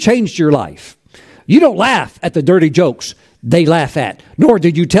how you've changed your life. You don't laugh at the dirty jokes they laugh at, nor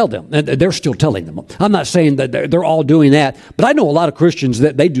did you tell them. And they're still telling them. I'm not saying that they're all doing that, but I know a lot of Christians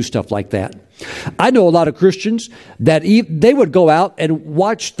that they do stuff like that. I know a lot of Christians that they would go out and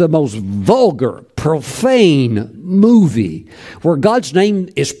watch the most vulgar, profane movie where God's name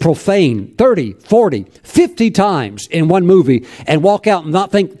is profane 30, 40, 50 times in one movie and walk out and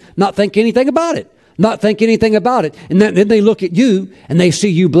not think anything about it. Not think anything about it. And then they look at you and they see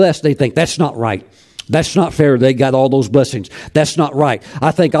you blessed. They think, that's not right. That's not fair. They got all those blessings. That's not right.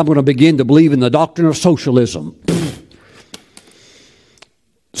 I think I'm going to begin to believe in the doctrine of socialism.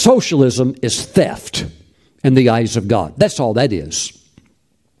 Socialism is theft in the eyes of God. That's all that is.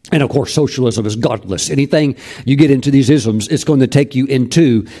 And of course, socialism is godless. Anything you get into these isms, it's going to take you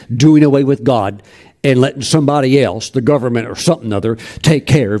into doing away with God and letting somebody else, the government or something other, take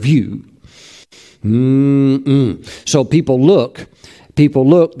care of you. So people look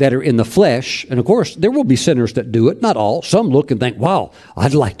that are in the flesh, and of course there will be sinners that do it, not all. Some look and think, wow,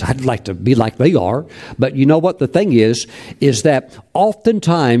 I'd like to be like they are. But you know what the thing is that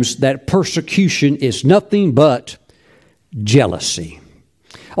oftentimes that persecution is nothing but jealousy.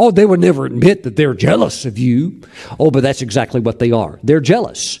 Oh, they would never admit that they're jealous of you. Oh, but that's exactly what they are. They're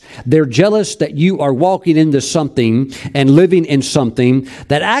jealous. They're jealous that you are walking into something and living in something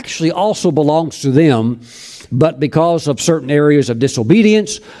that actually also belongs to them, but because of certain areas of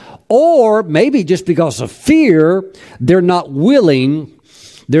disobedience, or maybe just because of fear, they're not willing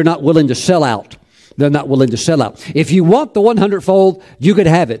to sell out. They're not willing to sell out. If you want the 100-fold, you could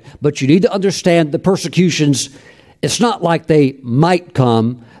have it. But you need to understand the persecutions, it's not like they might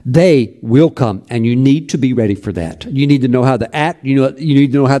come. They will come. And you need to be ready for that. You need to know how to act. You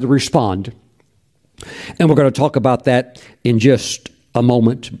need to know how to respond. And we're going to talk about that in just a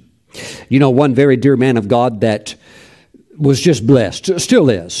moment. You know, one very dear man of God that was just blessed, still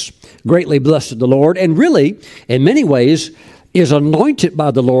is, greatly blessed of the Lord, and really, in many ways, is anointed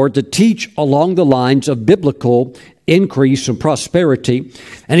by the Lord to teach along the lines of biblical increase and prosperity.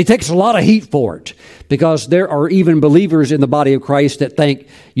 And he takes a lot of heat for it, because there are even believers in the body of Christ that think,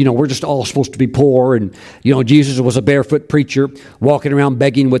 we're just all supposed to be poor. And, Jesus was a barefoot preacher walking around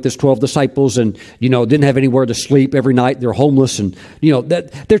begging with his 12 disciples and, didn't have anywhere to sleep every night. They're homeless. And,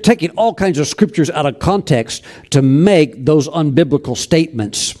 that they're taking all kinds of scriptures out of context to make those unbiblical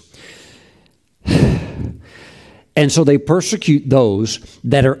statements. And so they persecute those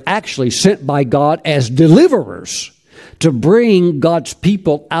that are actually sent by God as deliverers to bring God's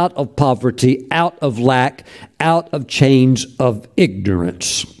people out of poverty, out of lack, out of chains of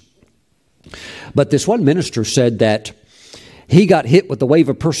ignorance. But this one minister said that he got hit with a wave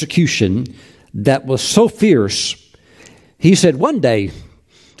of persecution that was so fierce. He said one day,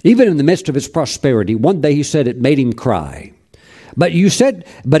 even in the midst of his prosperity, one day he said it made him cry. But he said,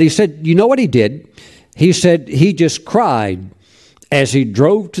 you know what he did? He said he just cried as he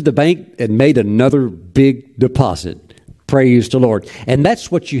drove to the bank and made another big deposit. Praise the Lord. And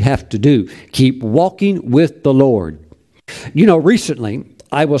that's what you have to do. Keep walking with the Lord. Recently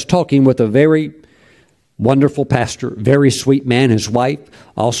I was talking with a very wonderful pastor, very sweet man. His wife,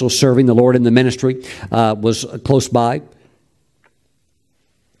 also serving the Lord in the ministry, was close by.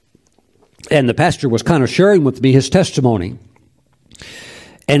 And the pastor was kind of sharing with me his testimony.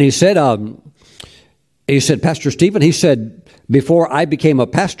 And he said, Pastor Stephen, he said, before I became a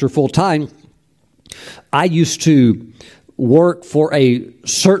pastor full time, I used to work for a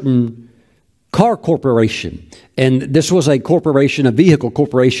certain car corporation. And this was a corporation, a vehicle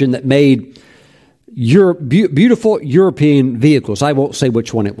corporation that made beautiful European vehicles. I won't say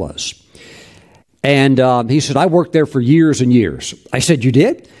which one it was. And he said, I worked there for years and years. I said, you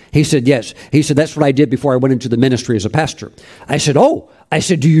did? He said, yes. He said, that's what I did before I went into the ministry as a pastor. I said,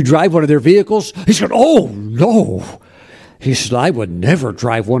 do you drive one of their vehicles? He said, oh, no. He said, I would never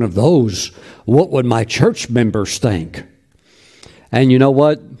drive one of those. What would my church members think? And you know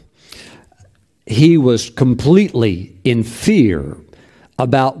what? He was completely in fear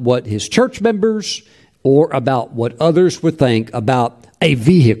about what his church members or about what others would think about a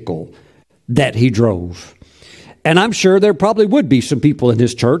vehicle that he drove. And I'm sure there probably would be some people in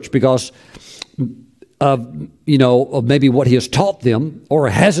his church because of maybe what he has taught them or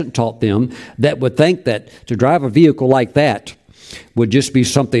hasn't taught them that would think that to drive a vehicle like that would just be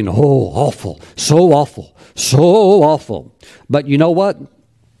something, awful, so awful, so awful. But you know what?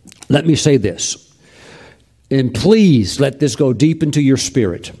 Let me say this, and please let this go deep into your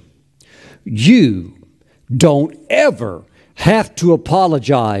spirit. You don't ever have to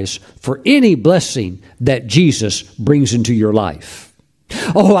apologize for any blessing that Jesus brings into your life.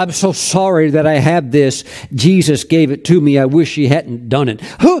 Oh, I'm so sorry that I have this. Jesus gave it to me. I wish he hadn't done it.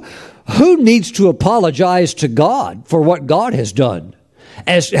 Who needs to apologize to God for what God has done?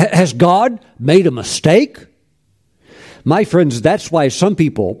 Has God made a mistake? My friends, that's why some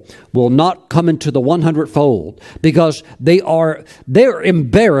people will not come into the 100-fold, because they're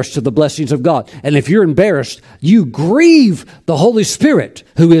embarrassed of the blessings of God. And if you're embarrassed, you grieve the Holy Spirit,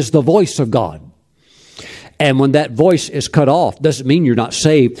 who is the voice of God. And when that voice is cut off, doesn't mean you're not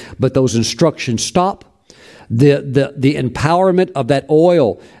saved, but those instructions stop. The empowerment of that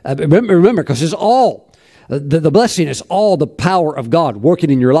oil, remember, because it's all, the blessing is all the power of God working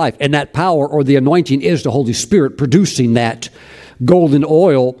in your life. And that power or the anointing is the Holy Spirit producing that golden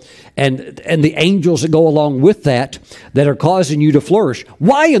oil and the angels that go along with that are causing you to flourish.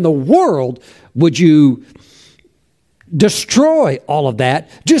 Why in the world would you destroy all of that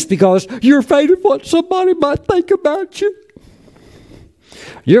just because you're afraid of what somebody might think about you?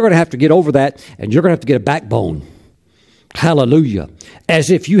 You're going to have to get over that, and you're going to have to get a backbone. Hallelujah. As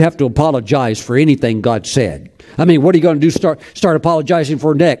if you have to apologize for anything God said. I mean, what are you going to do? Start apologizing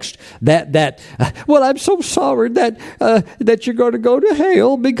for next? Well, I'm so sorry that you're going to go to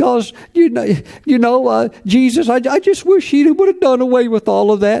hell because Jesus. I just wish He would have done away with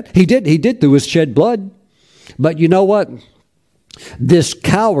all of that. He did through His shed blood. But you know what? This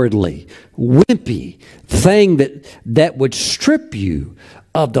cowardly, wimpy thing that would strip you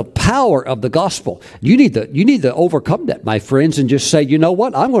of the power of the gospel. You need to overcome that, my friends, and just say, you know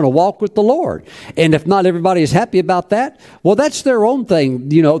what? I'm going to walk with the Lord. And if not everybody is happy about that, well, that's their own thing,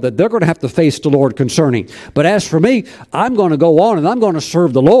 that they're going to have to face the Lord concerning. But as for me, I'm going to go on and I'm going to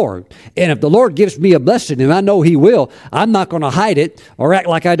serve the Lord. And if the Lord gives me a blessing, and I know He will, I'm not going to hide it or act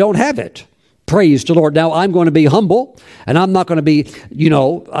like I don't have it. Praise the Lord. Now, I'm going to be humble, and I'm not going to be,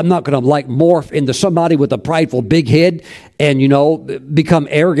 I'm not going to morph into somebody with a prideful big head and, become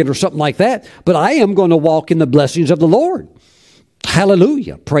arrogant or something like that. But I am going to walk in the blessings of the Lord.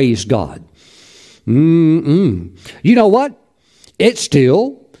 Hallelujah. Praise God. You know what? It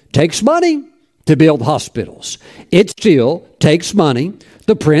still takes money to build hospitals. It still takes money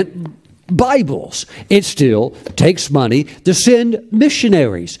to print Bibles. It still takes money to send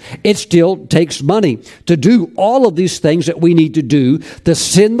missionaries. It still takes money to do all of these things that we need to do to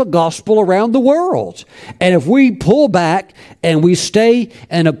send the gospel around the world. And if we pull back and we stay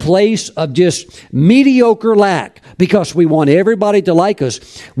in a place of just mediocre lack because we want everybody to like us,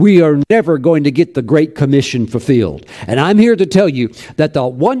 we are never going to get the Great Commission fulfilled. And I'm here to tell you that the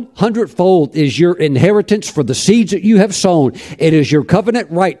 100-fold is your inheritance for the seeds that you have sown. It is your covenant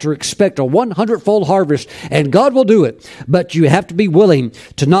right to expect a 100-fold harvest, and God will do it. But you have to be willing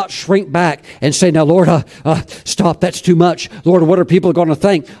to not shrink back and say, now, Lord, stop, that's too much. Lord, what are people going to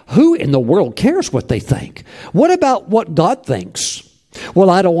think? Who in the world cares what they think? What about what God thinks? Well,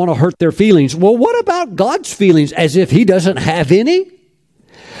 I don't want to hurt their feelings. Well, what about God's feelings, as if He doesn't have any?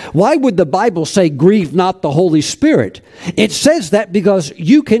 Why would the Bible say, grieve not the Holy Spirit? It says that because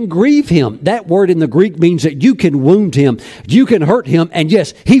you can grieve Him. That word in the Greek means that you can wound Him, you can hurt Him, and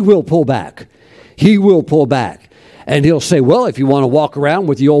yes, He will pull back. He will pull back. And He'll say, well, if you want to walk around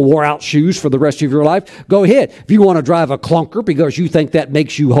with the old wore-out shoes for the rest of your life, go ahead. If you want to drive a clunker because you think that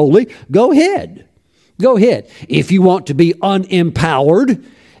makes you holy, go ahead. Go ahead. If you want to be unempowered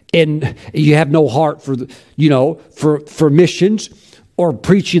and you have no heart for missions, or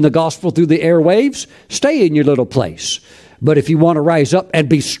preaching the gospel through the airwaves, stay in your little place. But if you want to rise up and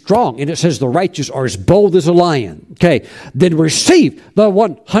be strong, and it says the righteous are as bold as a lion, okay, then receive the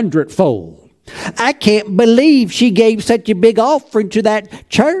 100-fold. I can't believe she gave such a big offering to that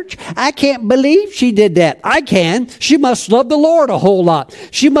church. I can't believe she did that. I can. She must love the Lord a whole lot.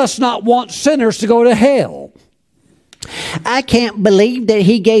 She must not want sinners to go to hell. I can't believe that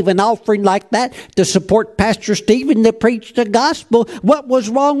he gave an offering like that to support Pastor Stephen to preach the gospel. What was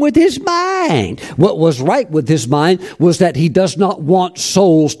wrong with his mind? What was right with his mind was that he does not want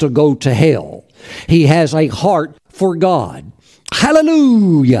souls to go to hell. He has a heart for God.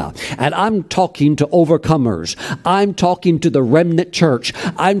 Hallelujah. And I'm talking to overcomers. I'm talking to the remnant church.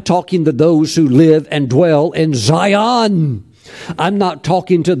 I'm talking to those who live and dwell in Zion. I'm not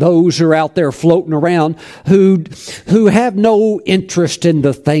talking to those who are out there floating around who have no interest in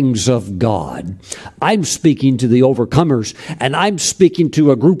the things of God. I'm speaking to the overcomers, and I'm speaking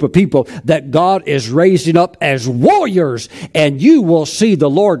to a group of people that God is raising up as warriors, and you will see the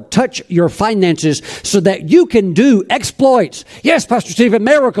Lord touch your finances so that you can do exploits. Yes, Pastor Stephen,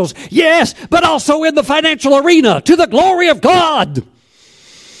 miracles. Yes, but also in the financial arena to the glory of God.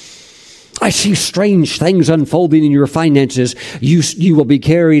 I see strange things unfolding in your finances. You will be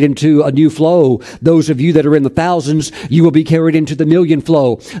carried into a new flow. Those of you that are in the thousands, you will be carried into the million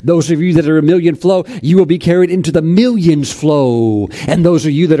flow. Those of you that are a million flow, you will be carried into the millions flow. And those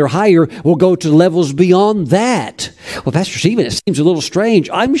of you that are higher will go to levels beyond that. Well, Pastor Stephen, it seems a little strange.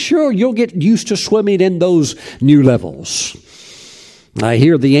 I'm sure you'll get used to swimming in those new levels. I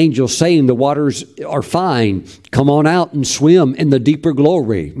hear the angels saying the waters are fine. Come on out and swim in the deeper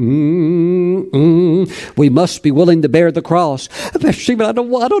glory. We must be willing to bear the cross. Pastor Stephen, I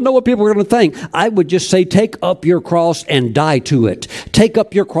don't know what people are going to think. I would just say, take up your cross and die to it. Take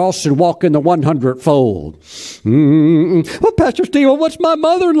up your cross and walk in the 100-fold. Well, Pastor Stephen, what's my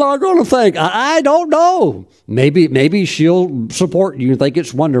mother-in-law going to think? I don't know. Maybe she'll support you and think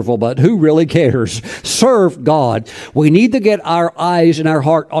it's wonderful, but who really cares? Serve God. We need to get our eyes and our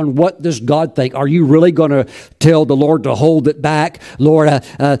heart on what does God think. Are you really going to tell the Lord to hold it back? Lord,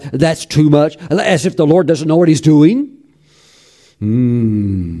 that's too much. As if the Lord doesn't know what He's doing.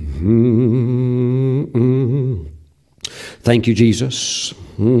 Thank you, Jesus.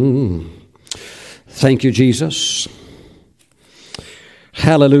 Thank you, Jesus.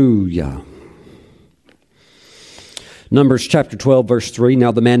 Hallelujah. Numbers chapter 12, verse 3.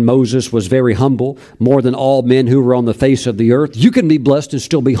 Now the man Moses was very humble, more than all men who were on the face of the earth. You can be blessed and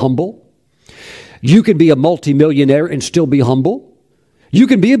still be humble. You can be a multimillionaire and still be humble. You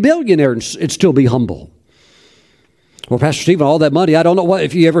can be a billionaire and still be humble. Well, Pastor Stephen, all that money, I don't know what,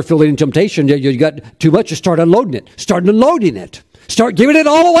 if you ever feel any temptation, you got too much, you start unloading it. Start unloading it. Start giving it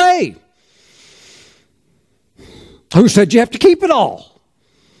all away. Who said you have to keep it all?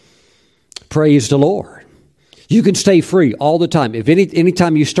 Praise the Lord. You can stay free all the time. If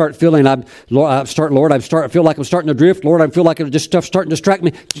anytime you start feeling, I feel like I'm starting to drift. Lord, I feel like just stuff starting to distract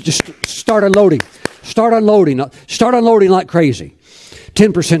me. You just start unloading. Start unloading. Start unloading like crazy.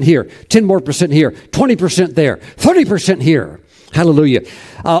 10% here, 10% more here, 20% there, 30% here. Hallelujah.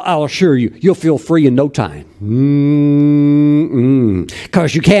 I'll assure you, you'll feel free in no time.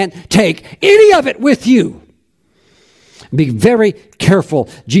 Because you can't take any of it with you. Be very careful.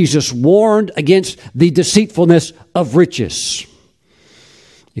 Jesus warned against the deceitfulness of riches.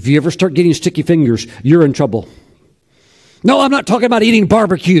 If you ever start getting sticky fingers, you're in trouble. No, I'm not talking about eating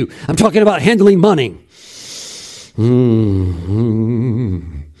barbecue. I'm talking about handling money.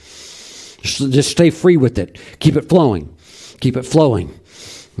 Just stay free with it. Keep it flowing. Keep it flowing.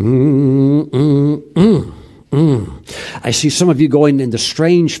 I see some of you going into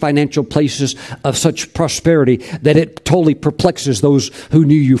strange financial places of such prosperity that it totally perplexes those who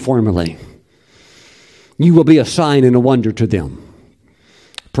knew you formerly. You will be a sign and a wonder to them.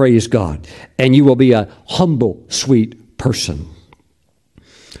 Praise God. And you will be a humble, sweet person.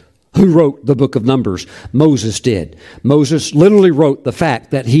 Who wrote the book of Numbers? Moses did. Moses literally wrote the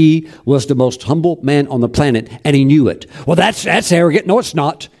fact that he was the most humble man on the planet, and he knew it. Well, that's arrogant. No, it's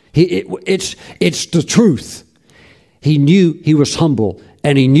not. It's the truth. He knew he was humble,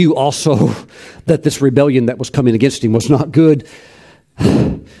 and he knew also that this rebellion that was coming against him was not good.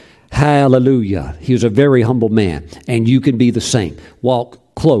 Hallelujah. He was a very humble man, and you can be the same.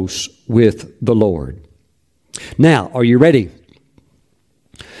 Walk close with the Lord. Now, are you ready?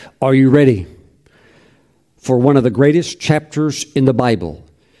 Are you ready for one of the greatest chapters in the Bible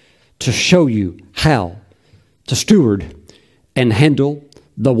to show you how to steward and handle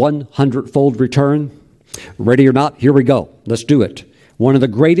the 100-fold return? Ready or not, here we go. Let's do it. One of the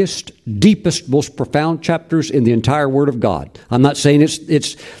greatest, deepest, most profound chapters in the entire Word of God. I'm not saying it's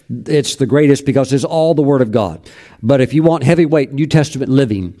the greatest because it's all the Word of God. But if you want heavyweight New Testament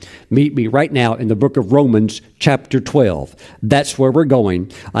living, meet me right now in the book of Romans chapter 12. That's where we're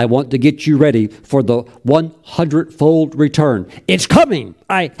going. I want to get you ready for the 100-fold return. It's coming.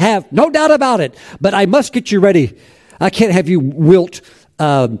 I have no doubt about it. But I must get you ready. I can't have you wilt,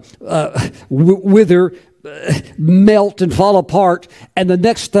 wither, melt and fall apart, and the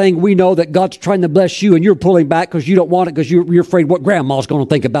next thing we know that God's trying to bless you and you're pulling back because you don't want it because you're afraid what grandma's going to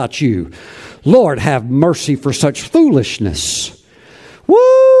think about you. Lord, have mercy for such foolishness.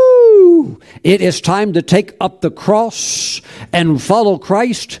 Woo! It is time to take up the cross and follow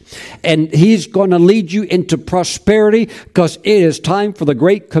Christ, and He's going to lead you into prosperity because it is time for the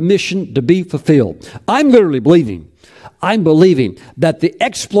Great Commission to be fulfilled. I'm literally I'm believing that the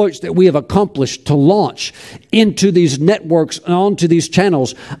exploits that we have accomplished to launch into these networks and onto these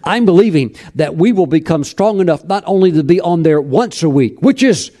channels, I'm believing that we will become strong enough not only to be on there once a week, which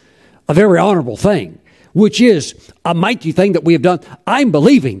is a very honorable thing, which is a mighty thing that we have done. I'm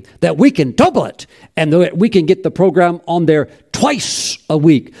believing that we can double it and that we can get the program on there twice a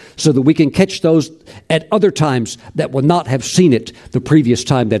week so that we can catch those at other times that will not have seen it the previous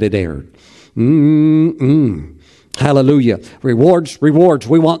time that it aired. Hallelujah. Rewards. We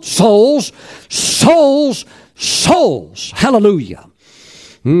want souls. Hallelujah.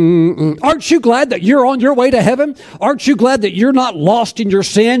 Aren't you glad that you're on your way to heaven? Aren't you glad that you're not lost in your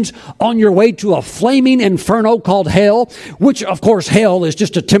sins on your way to a flaming inferno called hell? Which, of course, hell is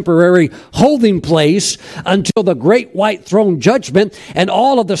just a temporary holding place until the great white throne judgment, and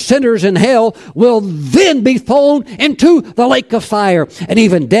all of the sinners in hell will then be thrown into the lake of fire. And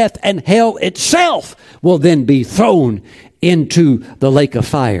even death and hell itself will then be thrown into the lake of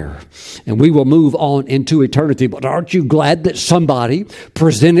fire. And we will move on into eternity. But aren't you glad that somebody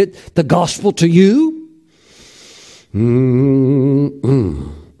presented the gospel to you?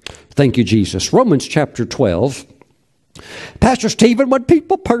 Thank you, Jesus. Romans chapter 12. Pastor Stephen, when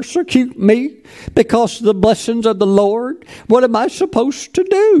people persecute me because of the blessings of the Lord, what am I supposed to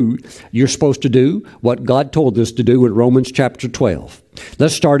do? You're supposed to do what God told us to do in Romans chapter 12.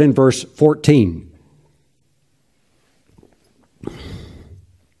 Let's start in verse 14.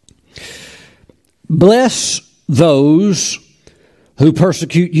 Bless those who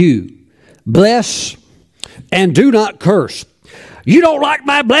persecute you. Bless and do not curse. You don't like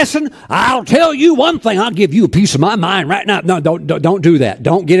my blessing? I'll tell you one thing. I'll give you a piece of my mind right now. No, don't do that.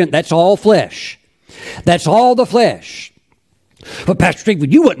 Don't get in. That's all flesh. That's all the flesh. But Pastor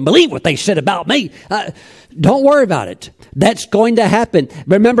Stephen, you wouldn't believe what they said about me. Don't worry about it. That's going to happen.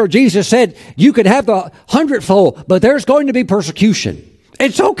 Remember, Jesus said you could have the 100-fold, but there's going to be persecution.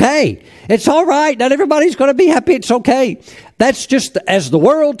 It's okay. It's all right. Not everybody's going to be happy. It's okay. That's just as the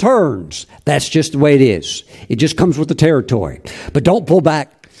world turns. That's just the way it is. It just comes with the territory. But don't pull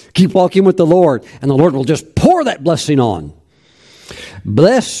back. Keep walking with the Lord, and the Lord will just pour that blessing on.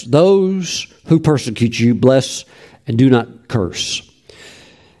 Bless those who persecute you. Bless and do not curse.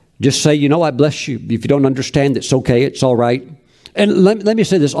 Just say, I bless you. If you don't understand, it's okay. It's all right. And let me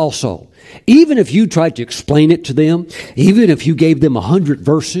say this also. Even if you tried to explain it to them, even if you gave them 100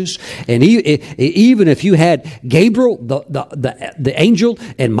 verses, and even if you had Gabriel, the angel,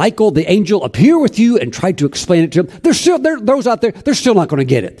 and Michael, the angel, appear with you and tried to explain it to them, those out there, they're still not going to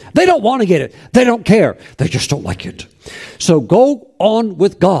get it. They don't want to get it. They don't care. They just don't like it. So go on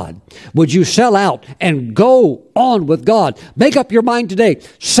with God. Would you sell out and go on with God? Make up your mind today.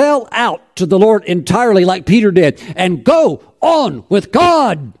 Sell out to the Lord entirely like Peter did and go on with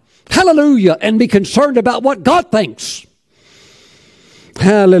God. Hallelujah. And be concerned about what God thinks.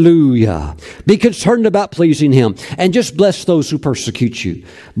 Hallelujah. Be concerned about pleasing Him. And just bless those who persecute you.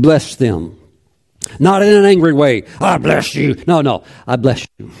 Bless them. Not in an angry way. I bless you. No. I bless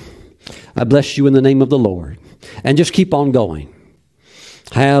you. I bless you in the name of the Lord. And just keep on going.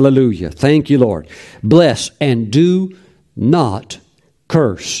 Hallelujah. Thank you, Lord. Bless and do not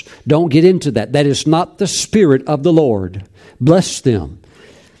curse. Don't get into that. That is not the Spirit of the Lord. Bless them.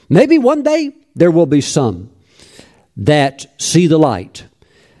 Maybe one day there will be some that see the light.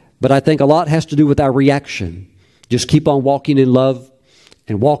 But I think a lot has to do with our reaction. Just keep on walking in love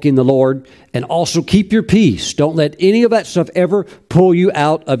and walk in the Lord. And also keep your peace. Don't let any of that stuff ever pull you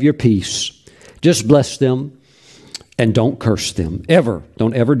out of your peace. Just bless them and don't curse them. Ever.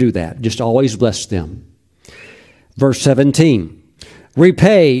 Don't ever do that. Just always bless them. Verse 17.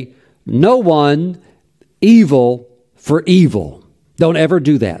 Repay no one evil for evil. Don't ever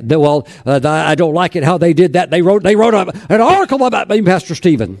do that. Well, I don't like it how they did that. They wrote an article about me, Pastor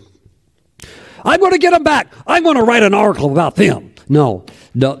Stephen. I'm going to get them back. I'm going to write an article about them. No.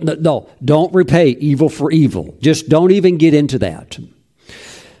 Don't repay evil for evil. Just don't even get into that.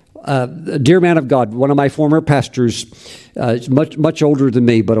 A dear man of God, one of my former pastors, much older than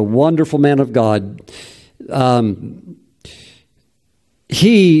me, but a wonderful man of God.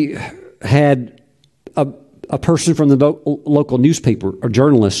 He had a person from the local newspaper, or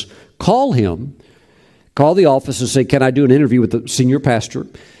journalist, call the office and say, can I do an interview with the senior pastor?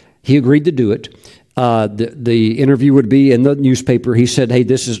 He agreed to do it. The interview would be in the newspaper. He said, hey,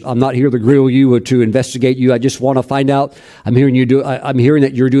 I'm not here to grill you or to investigate you. I just want to find out. I'm hearing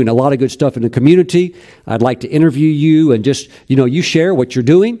that you're doing a lot of good stuff in the community. I'd like to interview you and just, you share what you're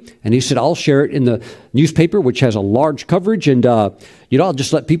doing. And he said, I'll share it in the newspaper, which has a large coverage. And, I'll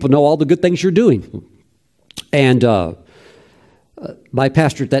just let people know all the good things you're doing. And my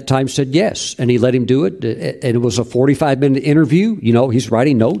pastor at that time said yes, and he let him do it. And it was a 45-minute interview. He's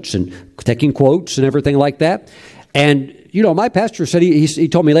writing notes and taking quotes and everything like that. And my pastor said he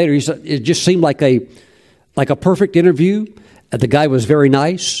told me later. He said it just seemed like a perfect interview. The guy was very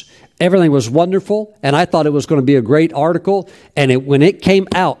nice. Everything was wonderful, and I thought it was going to be a great article. And when it came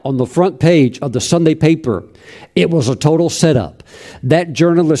out on the front page of the Sunday paper, it was a total setup. That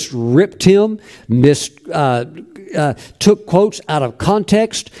journalist ripped him, took quotes out of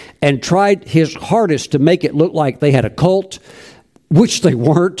context, and tried his hardest to make it look like they had a cult, which they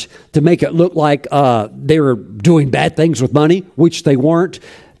weren't, to make it look like they were doing bad things with money, which they weren't.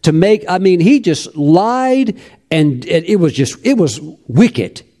 He just lied, and it was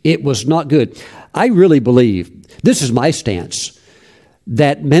wicked. It was not good. I really believe, this is my stance,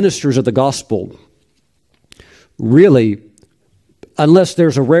 that ministers of the gospel really, unless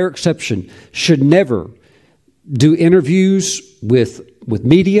there's a rare exception, should never do interviews with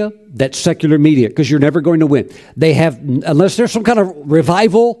media that's secular media, because you're never going to win. Unless there's some kind of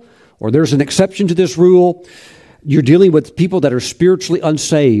revival or there's an exception to this rule, you're dealing with people that are spiritually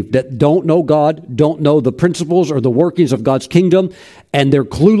unsaved, that don't know God, don't know the principles or the workings of God's kingdom, and they're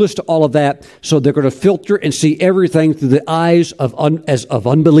clueless to all of that. So they're going to filter and see everything through the eyes of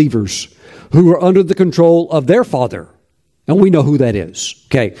unbelievers who are under the control of their father. And we know who that is.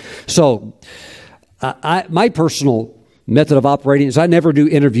 Okay, so my personal method of operating is I never do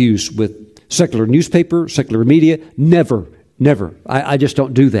interviews with secular newspaper, secular media, never. I just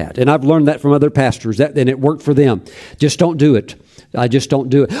don't do that. And I've learned that from other pastors, and it worked for them. Just don't do it. I just don't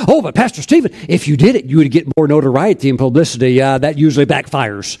do it. Oh, but Pastor Stephen, if you did it, you would get more notoriety and publicity. That usually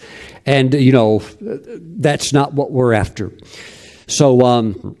backfires. And, that's not what we're after.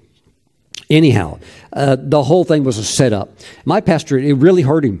 So, anyhow, the whole thing was a setup. My pastor, it really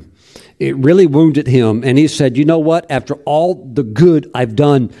hurt him. It really wounded him. And he said, you know what? After all the good I've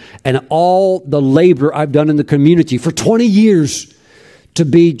done and all the labor I've done in the community for 20 years to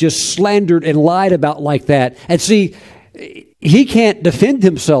be just slandered and lied about like that. And see, he can't defend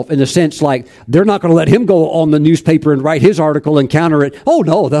himself in the sense like they're not going to let him go on the newspaper and write his article and counter it. Oh,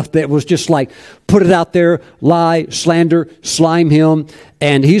 no, that was just like put it out there, lie, slander, slime him.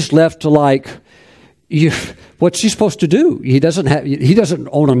 And he's left to like, what's he supposed to do? He doesn't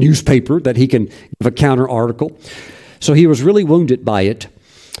own a newspaper that he can give a counter article. So he was really wounded by it.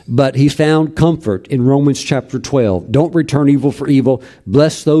 But he found comfort in Romans chapter 12. Don't return evil for evil.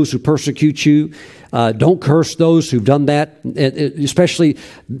 Bless those who persecute you. Don't curse those who've done that, especially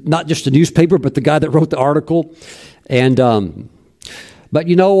not just the newspaper, but the guy that wrote the article. And but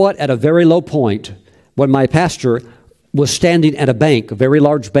you know what? At a very low point, when my pastor was standing at a bank, a very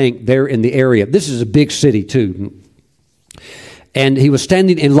large bank there in the area. This is a big city too. And he was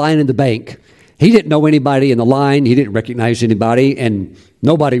standing in line in the bank. He didn't know anybody in the line. He didn't recognize anybody. And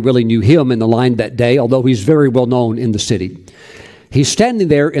nobody really knew him in the line that day, although he's very well known in the city. He's standing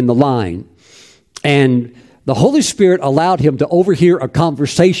there in the line, and the Holy Spirit allowed him to overhear a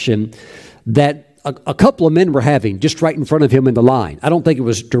conversation that a couple of men were having just right in front of him in the line. I don't think it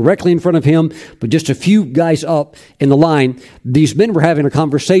was directly in front of him, but just a few guys up in the line. These men were having a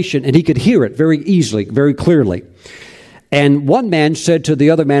conversation, and he could hear it very easily, very clearly. And one man said to the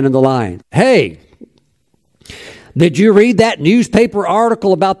other man in the line, "Hey, did you read that newspaper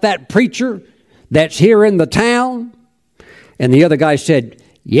article about that preacher that's here in the town?" And the other guy said,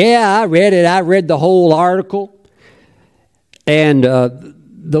 "Yeah, I read it. I read the whole article." And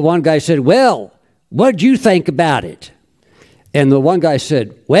the one guy said, "Well, what did you think about it?" And the one guy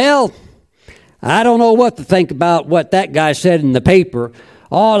said, "Well, I don't know what to think about what that guy said in the paper.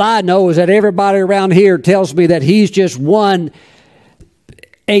 All I know is that everybody around here tells me that he's just one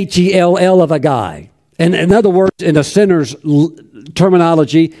Hell of a guy." And in other words, in a sinner's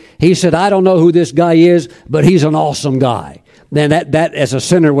terminology, he said, "I don't know who this guy is, but he's an awesome guy." Then that as a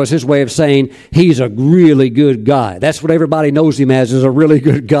sinner was his way of saying he's a really good guy. That's what everybody knows him as, is a really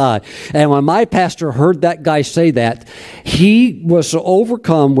good guy. And when my pastor heard that guy say that, he was so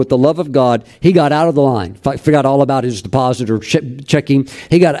overcome with the love of God, he got out of the line. Forgot all about his deposit or checking.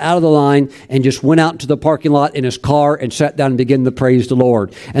 He got out of the line and just went out into the parking lot in his car and sat down and began to praise the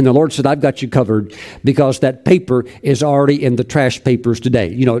Lord. And the Lord said, "I've got you covered," because that paper is already in the trash papers today.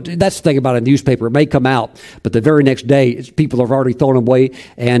 You know, that's the thing about a newspaper. It may come out, but the very next day, people have already thrown them away,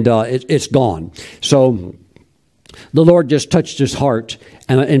 and it's gone. So the Lord just touched his heart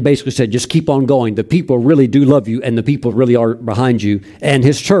and basically said, just keep on going. The people really do love you, and the people really are behind you. And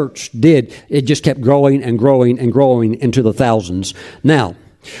his church did. It just kept growing and growing and growing into the thousands. Now,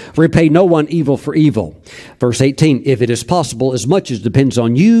 repay no one evil for evil. Verse 18, if it is possible, as much as depends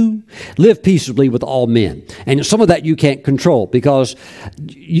on you, live peaceably with all men. And some of that you can't control, because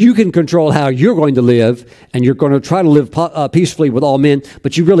you can control how you're going to live, and you're going to try to live peacefully with all men,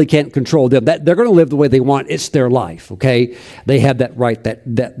 but you really can't control them. They're going to live the way they want. It's their life, okay? They have that right,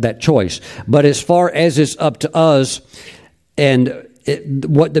 that choice. But as far as it's up to us, and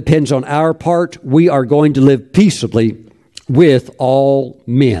what depends on our part, we are going to live peaceably with all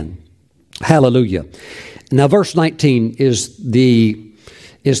men. Hallelujah. Now, verse 19 is the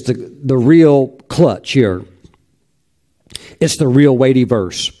real clutch here. It's the real weighty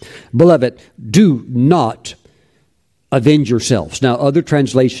verse. Beloved, do not avenge yourselves. Now, other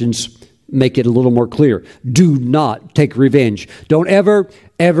translations make it a little more clear. Do not take revenge. Don't ever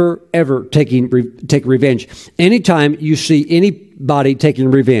take revenge. Anytime you see anybody taking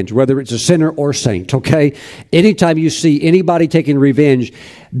revenge, whether it's a sinner or saint, okay? Anytime you see anybody taking revenge,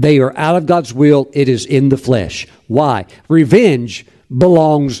 they are out of God's will. It is in the flesh. Why? Revenge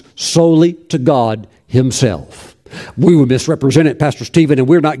belongs solely to God himself. We would misrepresent it, Pastor Stephen, and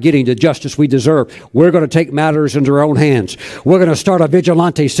we're not getting the justice we deserve. We're going to take matters into our own hands. We're going to start a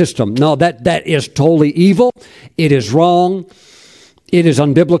vigilante system. No, that is totally evil. It is wrong. It is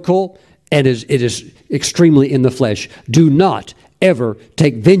unbiblical, and it is extremely in the flesh. Do not ever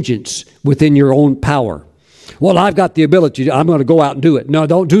take vengeance within your own power. Well, I've got the ability. I'm going to go out and do it. No,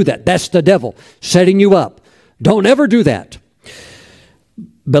 don't do that. That's the devil setting you up. Don't ever do that.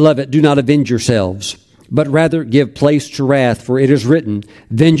 Beloved, do not avenge yourselves, but rather give place to wrath, for it is written,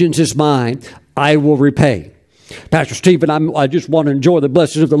 vengeance is mine, I will repay. Pastor Stephen, I just want to enjoy the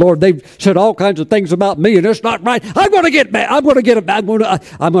blessings of the Lord. They've said all kinds of things about me, and it's not right. I'm going to get mad. I'm going to get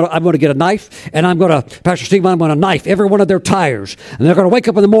a knife, and Pastor Stephen, I'm going to knife every one of their tires, and they're going to wake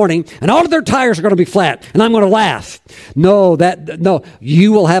up in the morning, and all of their tires are going to be flat, and I'm going to laugh. No,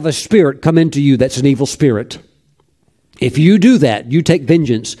 you will have a spirit come into you that's an evil spirit. If you do that, you take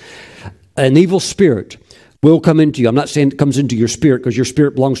vengeance. An evil spirit will come into you. I'm not saying it comes into your spirit, because your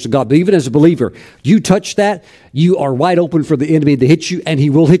spirit belongs to God. But even as a believer, you touch that, you are wide open for the enemy to hit you, and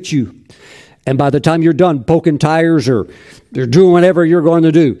he will hit you. And by the time you're done poking tires or doing whatever you're going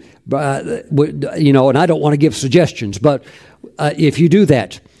to do, and I don't want to give suggestions, but if you do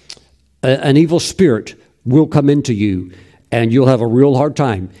that, an evil spirit will come into you, and you'll have a real hard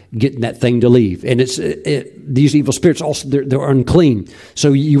time getting that thing to leave. And these evil spirits also, they're unclean,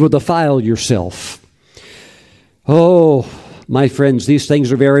 so you will defile yourself. Oh, my friends, these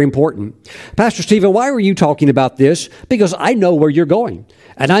things are very important. Pastor Stephen, why are you talking about this? Because I know where you're going,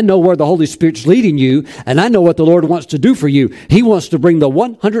 and I know where the Holy Spirit's leading you, and I know what the Lord wants to do for you. He wants to bring the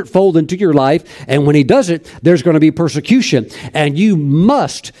 100-fold into your life, and when he does it, there's going to be persecution. And you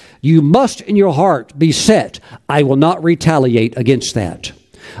must in your heart be set, I will not retaliate against that.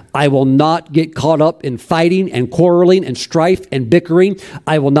 I will not get caught up in fighting and quarreling and strife and bickering.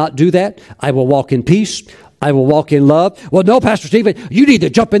 I will not do that. I will walk in peace. I will walk in love. Well, no, Pastor Stephen, you need to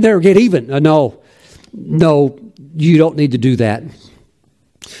jump in there and get even. No, you don't need to do that.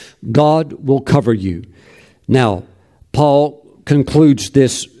 God will cover you. Now, Paul concludes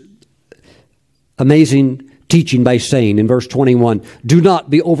this amazing teaching by saying in verse 21, do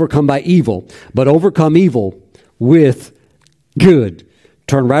not be overcome by evil, but overcome evil with good.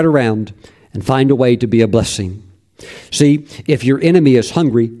 Turn right around and find a way to be a blessing. See, if your enemy is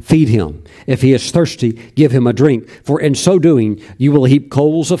hungry, feed him. If he is thirsty, give him a drink. For in so doing, you will heap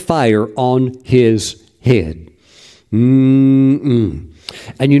coals of fire on his head. And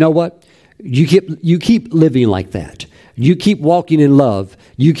you know what? You keep living like that. You keep walking in love.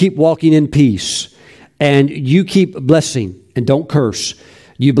 You keep walking in peace. And you keep blessing. And don't curse.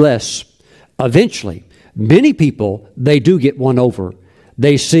 You bless. Eventually, many people, they do get won over.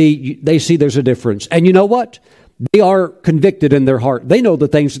 They see there's a difference. And you know what? They are convicted in their heart. They know the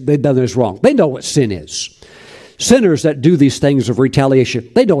things they've done is wrong. They know what sin is. Sinners that do these things of retaliation,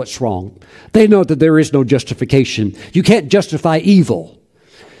 they know it's wrong. They know that there is no justification. You can't justify evil.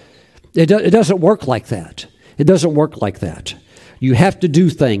 It doesn't work like that. It doesn't work like that. You have to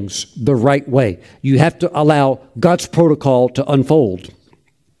do things the right way. You have to allow God's protocol to unfold.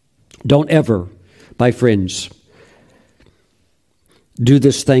 Don't ever, my friends, do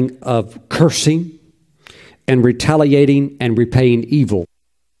this thing of cursing and retaliating and repaying evil.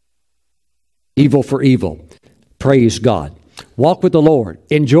 Evil for evil. Praise God. Walk with the Lord.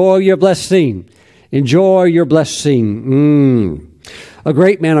 Enjoy your blessing. Enjoy your blessing. A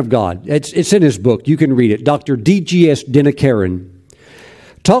great man of God. It's in his book. You can read it. Dr. D.G.S. Dinakaran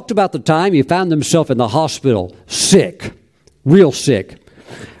talked about the time he found himself in the hospital, sick, real sick,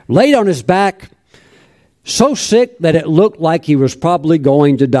 laid on his back, so sick that it looked like he was probably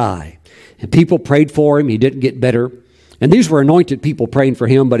going to die. And people prayed for him. He didn't get better. And these were anointed people praying for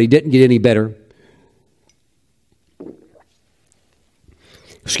him, but he didn't get any better.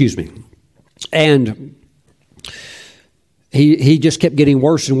 Excuse me. And he just kept getting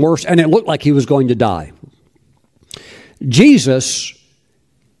worse and worse, and it looked like he was going to die. Jesus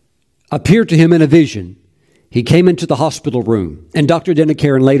appeared to him in a vision. He came into the hospital room, and Dr.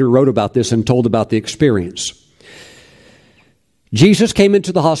 Dinakaran later wrote about this and told about the experience. Jesus came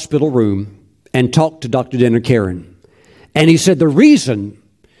into the hospital room and talked to Dr. Dinakaran. And he said, the reason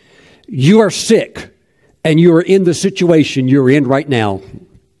you are sick and you are in the situation you're in right now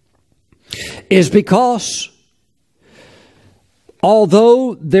is because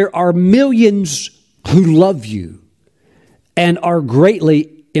although there are millions who love you and are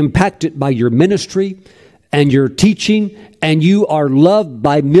greatly impacted by your ministry and your teaching, and you are loved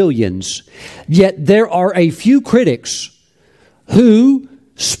by millions, yet there are a few critics who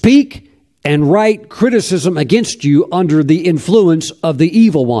speak and write criticism against you under the influence of the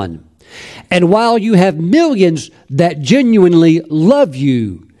evil one. And while you have millions that genuinely love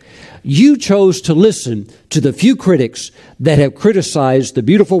you, you chose to listen to the few critics that have criticized the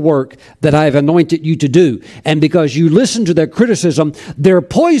beautiful work that I have anointed you to do. And because you listen to their criticism, their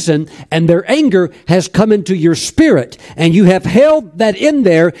poison and their anger has come into your spirit. And you have held that in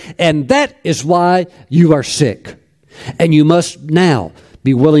there, and that is why you are sick. And you must now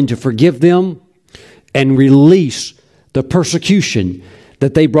be willing to forgive them and release the persecution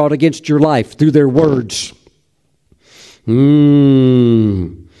that they brought against your life through their words.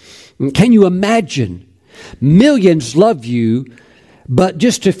 Can you imagine Millions love you, but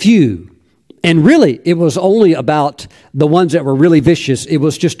just a few. And really, it was only about the ones that were really vicious. It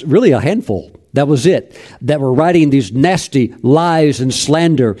was just really a handful. That was it. That were writing these nasty lies and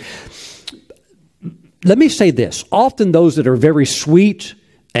slander. Let me say this. Often those that are very sweet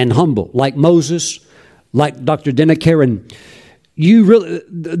and humble, like Moses, like Dr. Denekaran,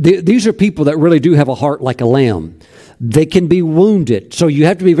 these are people that really do have a heart like a lamb. They can be wounded. So you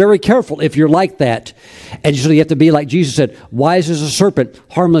have to be very careful if you're like that. And so you have to be like Jesus said, wise as a serpent,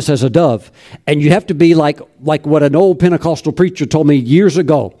 harmless as a dove. And you have to be like what an old Pentecostal preacher told me years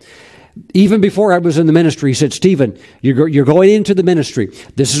ago. Even before I was in the ministry, he said, Stephen, you're going into the ministry.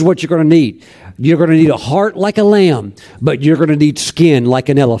 This is what you're going to need. You're going to need a heart like a lamb, but you're going to need skin like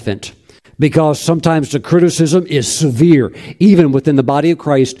an elephant. Because sometimes the criticism is severe, even within the body of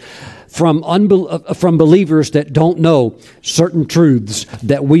Christ, from believers that don't know certain truths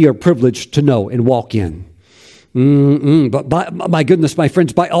that we are privileged to know and walk in. But my goodness, my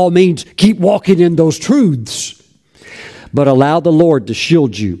friends, by all means, keep walking in those truths. But allow the Lord to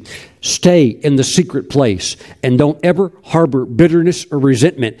shield you. Stay in the secret place and don't ever harbor bitterness or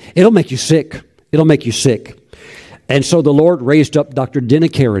resentment. It'll make you sick. It'll make you sick. And so the Lord raised up Dr.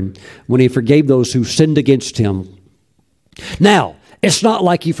 Denekaran when he forgave those who sinned against him. Now, it's not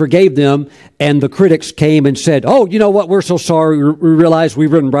like he forgave them and the critics came and said, oh, you know what, we're so sorry, we realize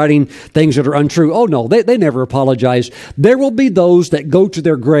we've been writing things that are untrue. Oh, no, they never apologize. There will be those that go to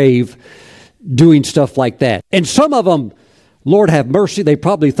their grave doing stuff like that. And some of them, Lord have mercy, they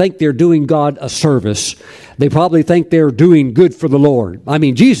probably think they're doing God a service. They probably think they're doing good for the Lord. I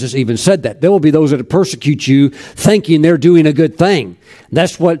mean, Jesus even said that. There will be those that persecute you thinking they're doing a good thing.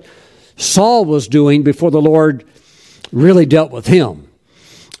 That's what Saul was doing before the Lord really dealt with him.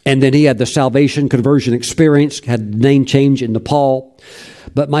 And then he had the salvation conversion experience, had the name change into Paul.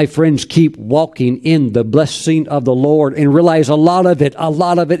 But my friends, keep walking in the blessing of the Lord and realize a lot of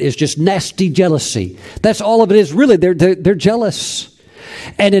it is just nasty jealousy. That's all of it is. Really, they're jealous.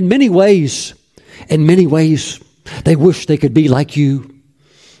 And in many ways, they wish they could be like you.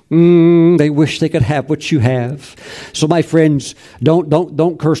 They wish they could have what you have. So my friends,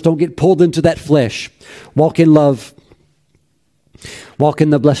 don't curse. Don't get pulled into that flesh. Walk in love. Walk in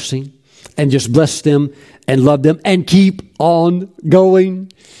the blessing. And just bless them and love them and keep on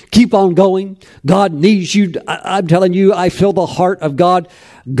going. Keep on going. God needs you. I'm telling you, I feel the heart of God.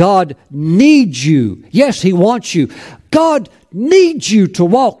 God needs you. Yes, He wants you. God needs you to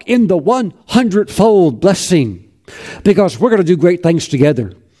walk in the 100-fold blessing because we're going to do great things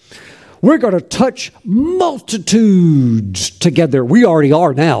together. We're going to touch multitudes together. We already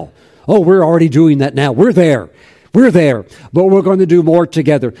are now. Oh, we're already doing that now. We're there. We're there, but we're going to do more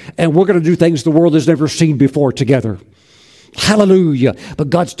together, and we're going to do things the world has never seen before together. Hallelujah. But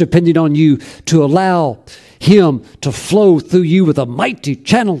God's depending on you to allow Him to flow through you with a mighty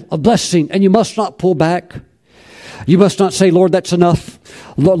channel of blessing, and you must not pull back. You must not say, Lord, that's enough.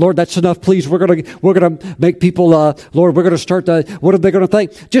 Lord, that's enough. Please, we're going to make people, Lord, we're going to start what are they going to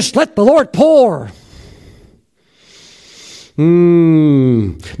think? Just let the Lord pour.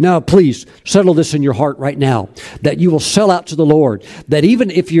 Now, please settle this in your heart right now, that you will sell out to the Lord, that even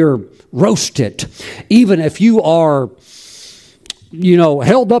if you're roasted, even if you are,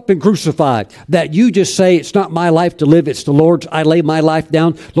 held up and crucified, that you just say, it's not my life to live, it's the Lord's. I lay my life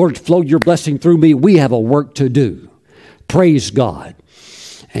down. Lord, flow your blessing through me. We have a work to do. Praise God.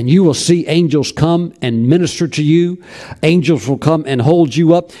 And you will see angels come and minister to you. Angels will come and hold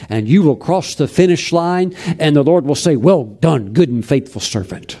you up, and you will cross the finish line, and the Lord will say, well done, good and faithful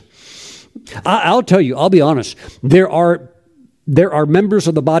servant. I'll tell you, I'll be honest, there are members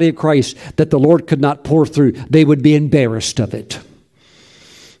of the body of Christ that the Lord could not pour through. They would be embarrassed of it.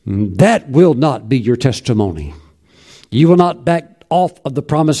 That will not be your testimony. You will not back off of the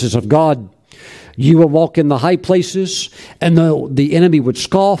promises of God. You will walk in the high places, and though the enemy would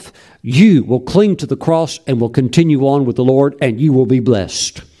scoff, you will cling to the cross and will continue on with the Lord, and you will be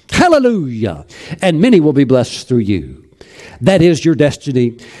blessed. Hallelujah! And many will be blessed through you. That is your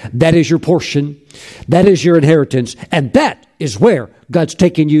destiny. That is your portion. That is your inheritance. And that is where God's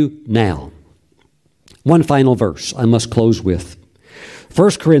taking you now. One final verse I must close with.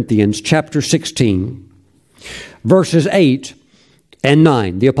 1 Corinthians chapter 16, verses 8 and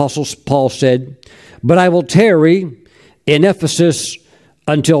 9. The Apostle Paul said, but I will tarry in Ephesus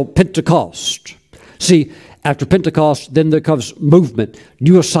until Pentecost. See, after Pentecost, then there comes movement,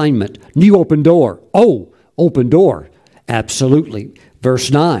 new assignment, new open door. Oh, open door. Absolutely.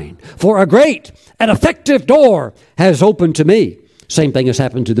 Verse 9. For a great and effective door has opened to me. Same thing has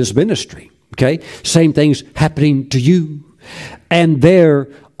happened to this ministry. Okay? Same thing's happening to you. And there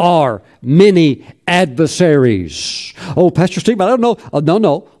are many adversaries. Oh, Pastor Steve, I don't know.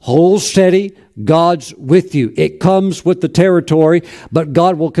 No. Hold steady. God's with you. It comes with the territory, but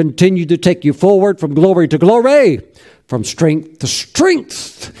God will continue to take you forward from glory to glory, from strength to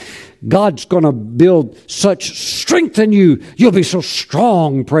strength. God's going to build such strength in you. You'll be so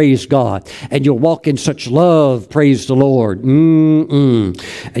strong, praise God. And you'll walk in such love, praise the Lord. And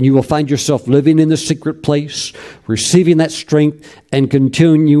you will find yourself living in the secret place, receiving that strength, and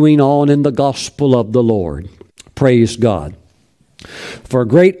continuing on in the gospel of the Lord. Praise God. For a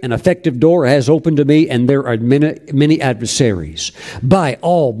great and effective door has opened to me, and there are many adversaries. By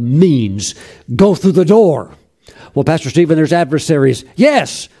all means, go through the door. Well, Pastor Stephen, there's adversaries.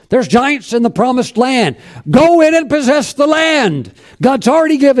 Yes, there's giants in the promised land. Go in and possess the land. God's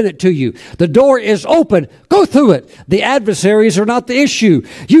already given it to you. The door is open. Go through it. The adversaries are not the issue.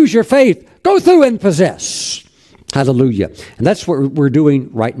 Use your faith. Go through and possess. Hallelujah. And that's what we're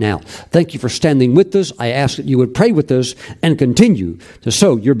doing right now. Thank you for standing with us. I ask that you would pray with us and continue to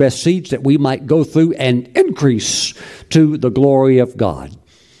sow your best seeds that we might go through and increase to the glory of God.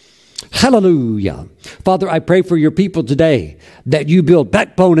 Hallelujah. Father, I pray for your people today that you build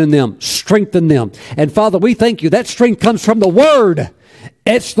backbone in them, strengthen them. And Father, we thank you. That strength comes from the Word.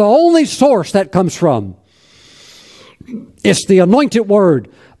 It's the only source that comes from. It's the anointed Word,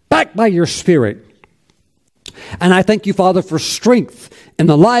 backed by your Spirit. And I thank you, Father, for strength in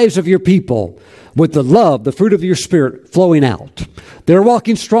the lives of your people with the love, the fruit of your Spirit flowing out. They're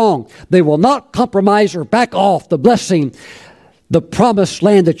walking strong. They will not compromise or back off the blessing, the promised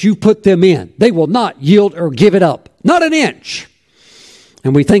land that you put them in. They will not yield or give it up. Not an inch.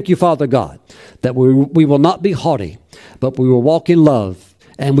 And we thank you, Father God, that we will not be haughty, but we will walk in love,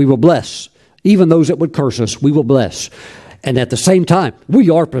 and we will bless. Even those that would curse us, we will bless. And at the same time, we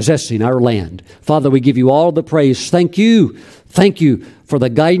are possessing our land. Father, we give you all the praise. Thank you. Thank you for the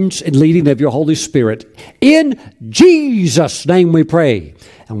guidance and leading of your Holy Spirit. In Jesus' name we pray.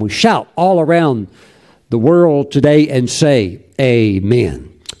 And we shout all around the world today and say,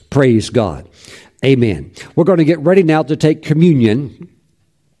 amen. Praise God. Amen. We're going to get ready now to take communion.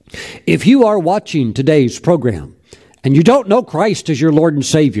 If you are watching today's program and you don't know Christ as your Lord and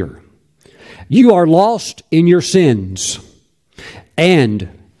Savior, you are lost in your sins, and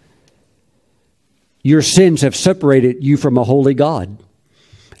your sins have separated you from a holy God.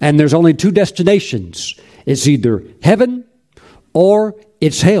 And there's only two destinations. It's either heaven or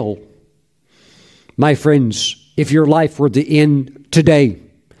it's hell. My friends, if your life were to end today,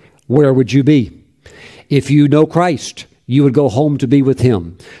 where would you be? If you know Christ, you would go home to be with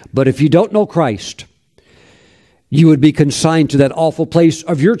Him. But if you don't know Christ, you would be consigned to that awful place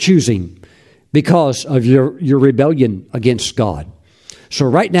of your choosing because of your rebellion against God. So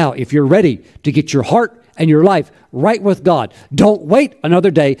right now, if you're ready to get your heart and your life right with God, don't wait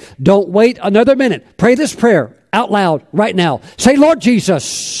another day. Don't wait another minute. Pray this prayer out loud right now. Say, Lord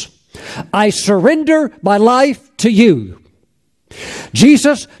Jesus, I surrender my life to you.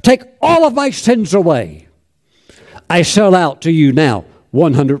 Jesus, take all of my sins away. I sell out to you now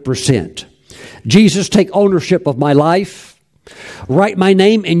 100%. Jesus, take ownership of my life. Write my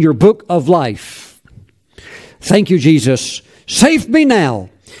name in your book of life. Thank you, Jesus. Save me now.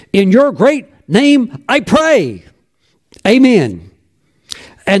 In your great name I pray. Amen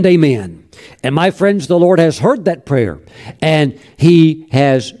and amen. And my friends, the Lord has heard that prayer, and He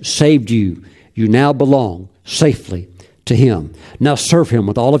has saved you. You now belong safely to Him. Now serve Him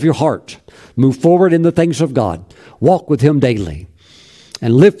with all of your heart. Move forward in the things of God. Walk with Him daily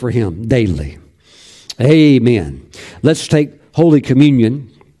and live for Him daily. Amen. Let's take Holy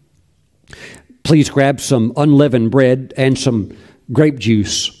Communion. Please grab some unleavened bread and some grape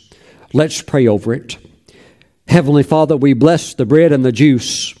juice. Let's pray over it. Heavenly Father, we bless the bread and the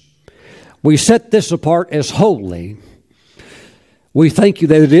juice. We set this apart as holy. We thank you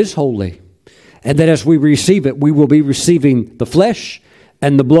that it is holy, and that as we receive it, we will be receiving the flesh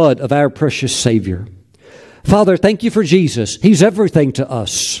and the blood of our precious Savior. Father, thank you for Jesus. He's everything to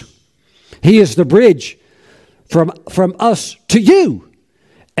us. He is the bridge from us to you.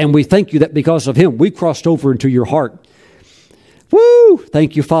 And we thank you that because of Him, we crossed over into your heart. Woo!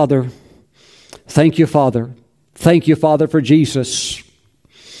 Thank you, Father. Thank you, Father. Thank you, Father, for Jesus.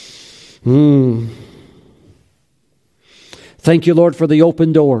 Thank you, Lord, for the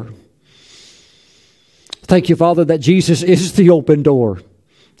open door. Thank you, Father, that Jesus is the open door.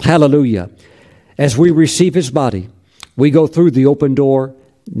 Hallelujah. As we receive His body, we go through the open door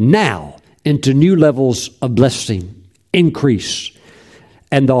now into new levels of blessing, increase,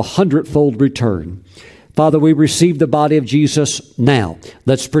 and the 100-fold return. Father, we receive the body of Jesus now.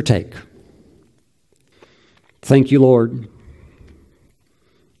 Let's partake. Thank you, Lord.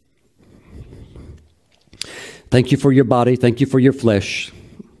 Thank you for your body. Thank you for your flesh.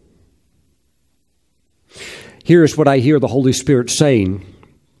 Here's what I hear the Holy Spirit saying.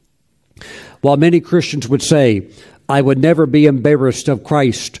 While many Christians would say, I would never be embarrassed of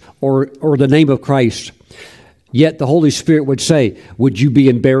Christ or the name of Christ, yet the Holy Spirit would say, would you be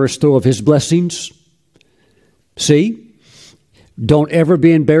embarrassed though of His blessings? See? Don't ever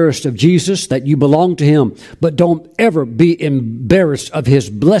be embarrassed of Jesus, that you belong to Him. But don't ever be embarrassed of His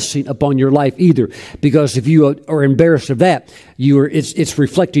blessing upon your life either. Because if you are embarrassed of that, it's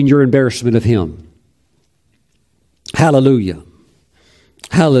reflecting your embarrassment of Him. Hallelujah.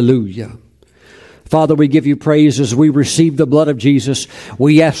 Hallelujah. Father, we give you praise as we receive the blood of Jesus.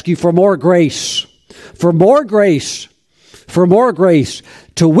 We ask you for more grace, for more grace, for more grace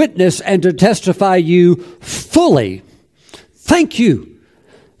to witness and to testify you fully. Thank you.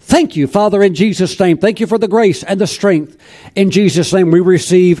 Thank you, Father, in Jesus' name. Thank you for the grace and the strength. In Jesus' name we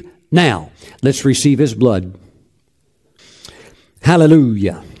receive now. Let's receive His blood.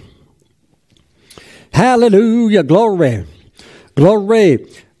 Hallelujah. Hallelujah. Glory. Glory.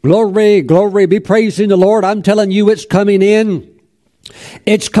 Glory. Glory. Be praising the Lord. I'm telling you, it's coming in.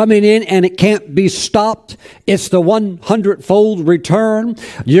 It's coming in and it can't be stopped. It's the 100-fold return.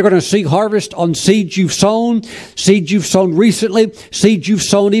 You're going to see harvest on seeds you've sown recently, seeds you've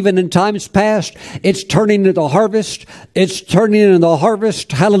sown even in times past. It's turning into harvest. It's turning into the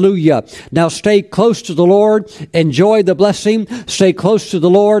harvest. Hallelujah. Now stay close to the Lord. Enjoy the blessing. Stay close to the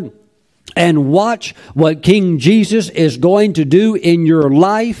Lord. And watch what King Jesus is going to do in your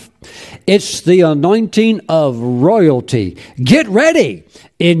life. It's the anointing of royalty. Get ready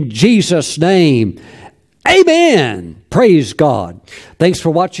in Jesus' name. Amen. Praise God. Thanks for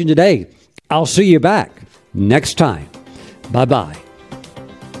watching today. I'll see you back next time. Bye-bye.